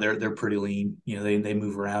we got, they're pretty lean. They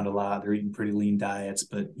move around a lot. They're eating pretty lean diets.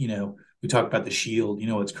 But we talk about the shield.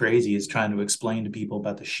 What's crazy is trying to explain to people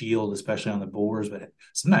about the shield, especially on the boars. But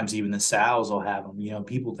sometimes even the sows will have them.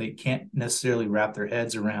 People, they can't necessarily wrap their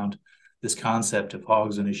heads around this concept of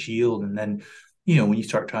hogs and a shield, and then when you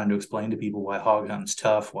start trying to explain to people why hog hunting's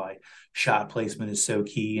tough, why shot placement is so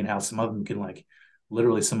key, and how some of them can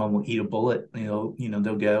literally some of them will eat a bullet, they'll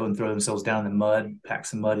go and throw themselves down in the mud, pack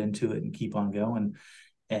some mud into it and keep on going.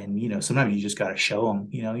 And, sometimes you just got to show them,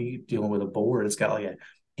 you're dealing with a boar. It's got like 1.5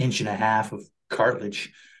 inches of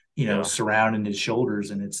cartilage, surrounding his shoulders.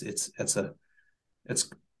 And it's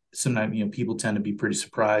sometimes, people tend to be pretty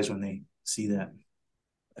surprised when they see that.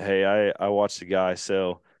 Hey, I watched a guy.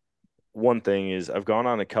 So one thing is I've gone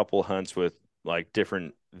on a couple hunts with like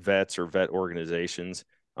different vets or vet organizations.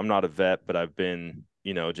 I'm not a vet, but I've been,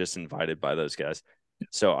 just invited by those guys.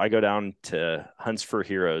 So I go down to Hunts for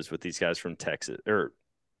Heroes with these guys from Texas, or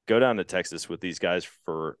go down to Texas with these guys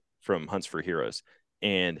from Hunts for Heroes.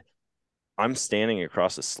 And I'm standing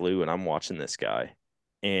across a slough and I'm watching this guy.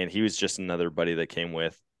 And he was just another buddy that came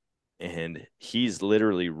with. And he's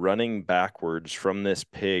literally running backwards from this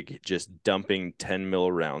pig, just dumping 10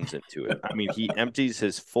 mil rounds into it. I mean, he empties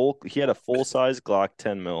he had a full size Glock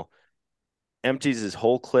 10 mil, empties his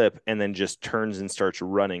whole clip, and then just turns and starts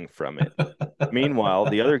running from it. Meanwhile,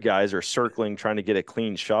 the other guys are circling, trying to get a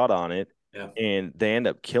clean shot on it, and they end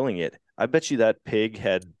up killing it. I bet you that pig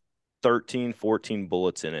had 13, 14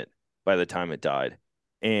 bullets in it by the time it died.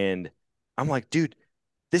 And I'm like, dude,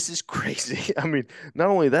 this is crazy. I mean, not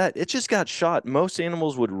only that, it just got shot. Most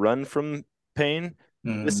animals would run from pain.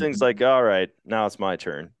 This thing's like, all right, now it's my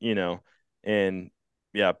turn, And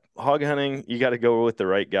yeah, hog hunting, you got to go with the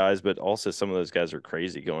right guys, but also some of those guys are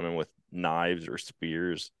crazy going in with knives or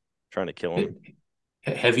spears trying to kill them.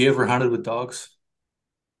 Have you ever hunted with dogs?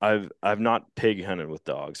 I've not pig hunted with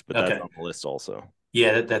dogs, but that's on the list also.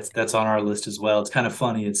 Yeah, that's on our list as well. It's kind of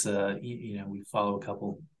funny. It's we follow a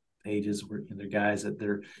couple pages where they're guys that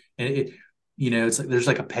they're, and it's like there's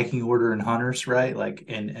like a pecking order in hunters, right? Like,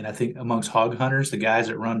 and I think amongst hog hunters, the guys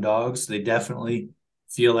that run dogs, they definitely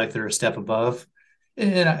feel like they're a step above.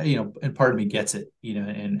 And and part of me gets it,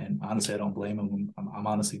 and honestly, I don't blame them. I'm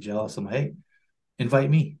honestly jealous. I'm like, hey, invite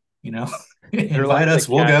me, invite us,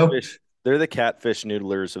 we'll go. They're the catfish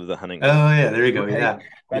noodlers of the hunting. Oh yeah, there you go. Yeah,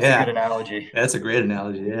 that's a good analogy. That's a great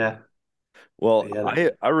analogy. Yeah. Well,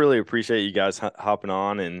 I really appreciate you guys hopping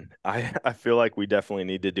on, and I feel like we definitely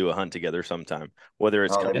need to do a hunt together sometime, whether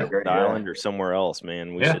it's coming to the island or somewhere else,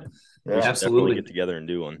 man. We should definitely get together and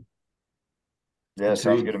do one. Yeah,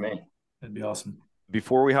 sounds good to me. That'd be awesome.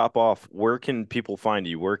 Before we hop off, where can people find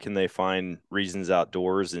you? Where can they find Reasons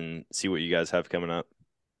Outdoors and see what you guys have coming up?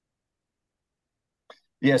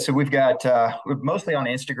 Yeah, so we've got we're mostly on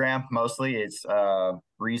Instagram. Mostly it's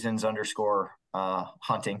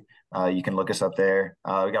reasons_hunting. You can look us up there.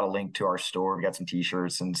 We got a link to our store. We got some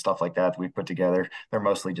t-shirts and stuff like that we've put together. They're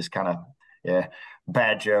mostly just kind of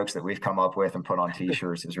bad jokes that we've come up with and put on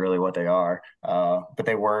t-shirts is really what they are. But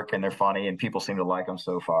they work and they're funny and people seem to like them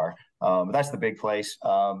so far. But that's the big place.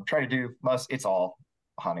 Try to do it's all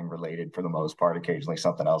hunting related for the most part. Occasionally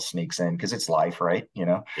something else sneaks in because it's life, right?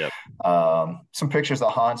 Yep. Some pictures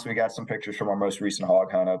of hunts. We got some pictures from our most recent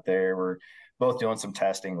hog hunt up there. We're both doing some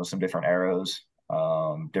testing with some different arrows,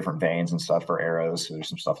 different veins and stuff for arrows. So there's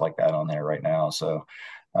some stuff like that on there right now. So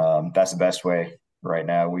that's the best way right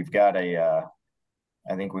now. We've got I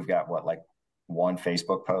think we've got like one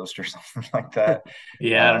Facebook post or something like that.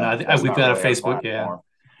 Yeah, I don't know. We've got really a Facebook. Yeah.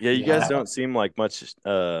 You guys don't seem like much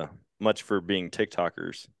for being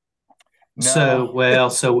TikTokers. No.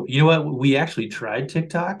 So you know what? We actually tried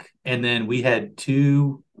TikTok, and then we had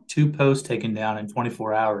two posts taken down in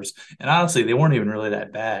 24 hours. And honestly, they weren't even really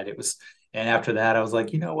that bad. And after that, I was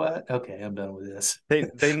like, you know what? Okay, I'm done with this. They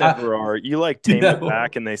never are. You like tame it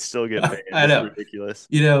back, and they still get paid. I know. It's ridiculous.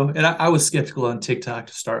 And I was skeptical on TikTok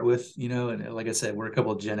to start with, and like I said, we're a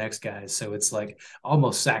couple of Gen X guys, so it's like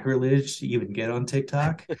almost sacrilege to even get on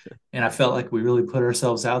TikTok. And I felt like we really put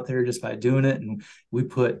ourselves out there just by doing it, and we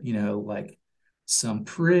put, like some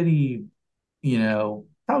pretty,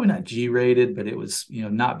 probably not G-rated, but it was,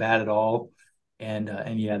 not bad at all. And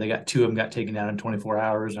they got two of them got taken down in 24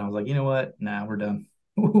 hours. And I was like, you know what? Nah, we're done.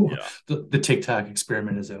 The TikTok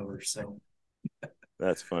experiment is over. So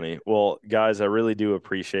that's funny. Well, guys, I really do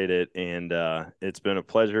appreciate it. And it's been a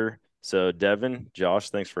pleasure. So Devin, Josh,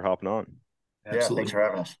 thanks for hopping on. Absolutely. Yeah, thanks for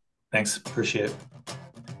having us. Thanks. Appreciate it.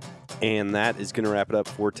 And that is going to wrap it up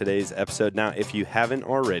for today's episode. Now, if you haven't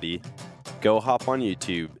already, go hop on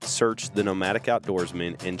YouTube, search the Nomadic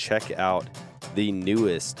Outdoorsman, and check out the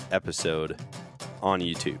newest episode on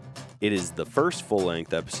YouTube. It is the first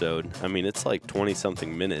full-length episode. I mean, it's like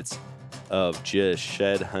 20-something minutes of just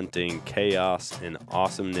shed hunting chaos and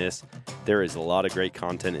awesomeness. There is a lot of great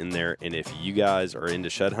content in there, and if you guys are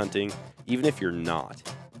into shed hunting, even if you're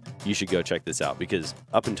not, you should go check this out, because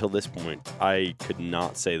up until this point, I could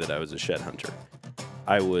not say that I was a shed hunter.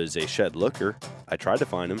 I was a shed looker. I tried to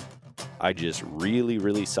find them. I just really,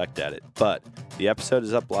 really sucked at it. But the episode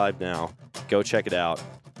is up live now. Go check it out.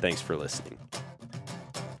 Thanks for listening.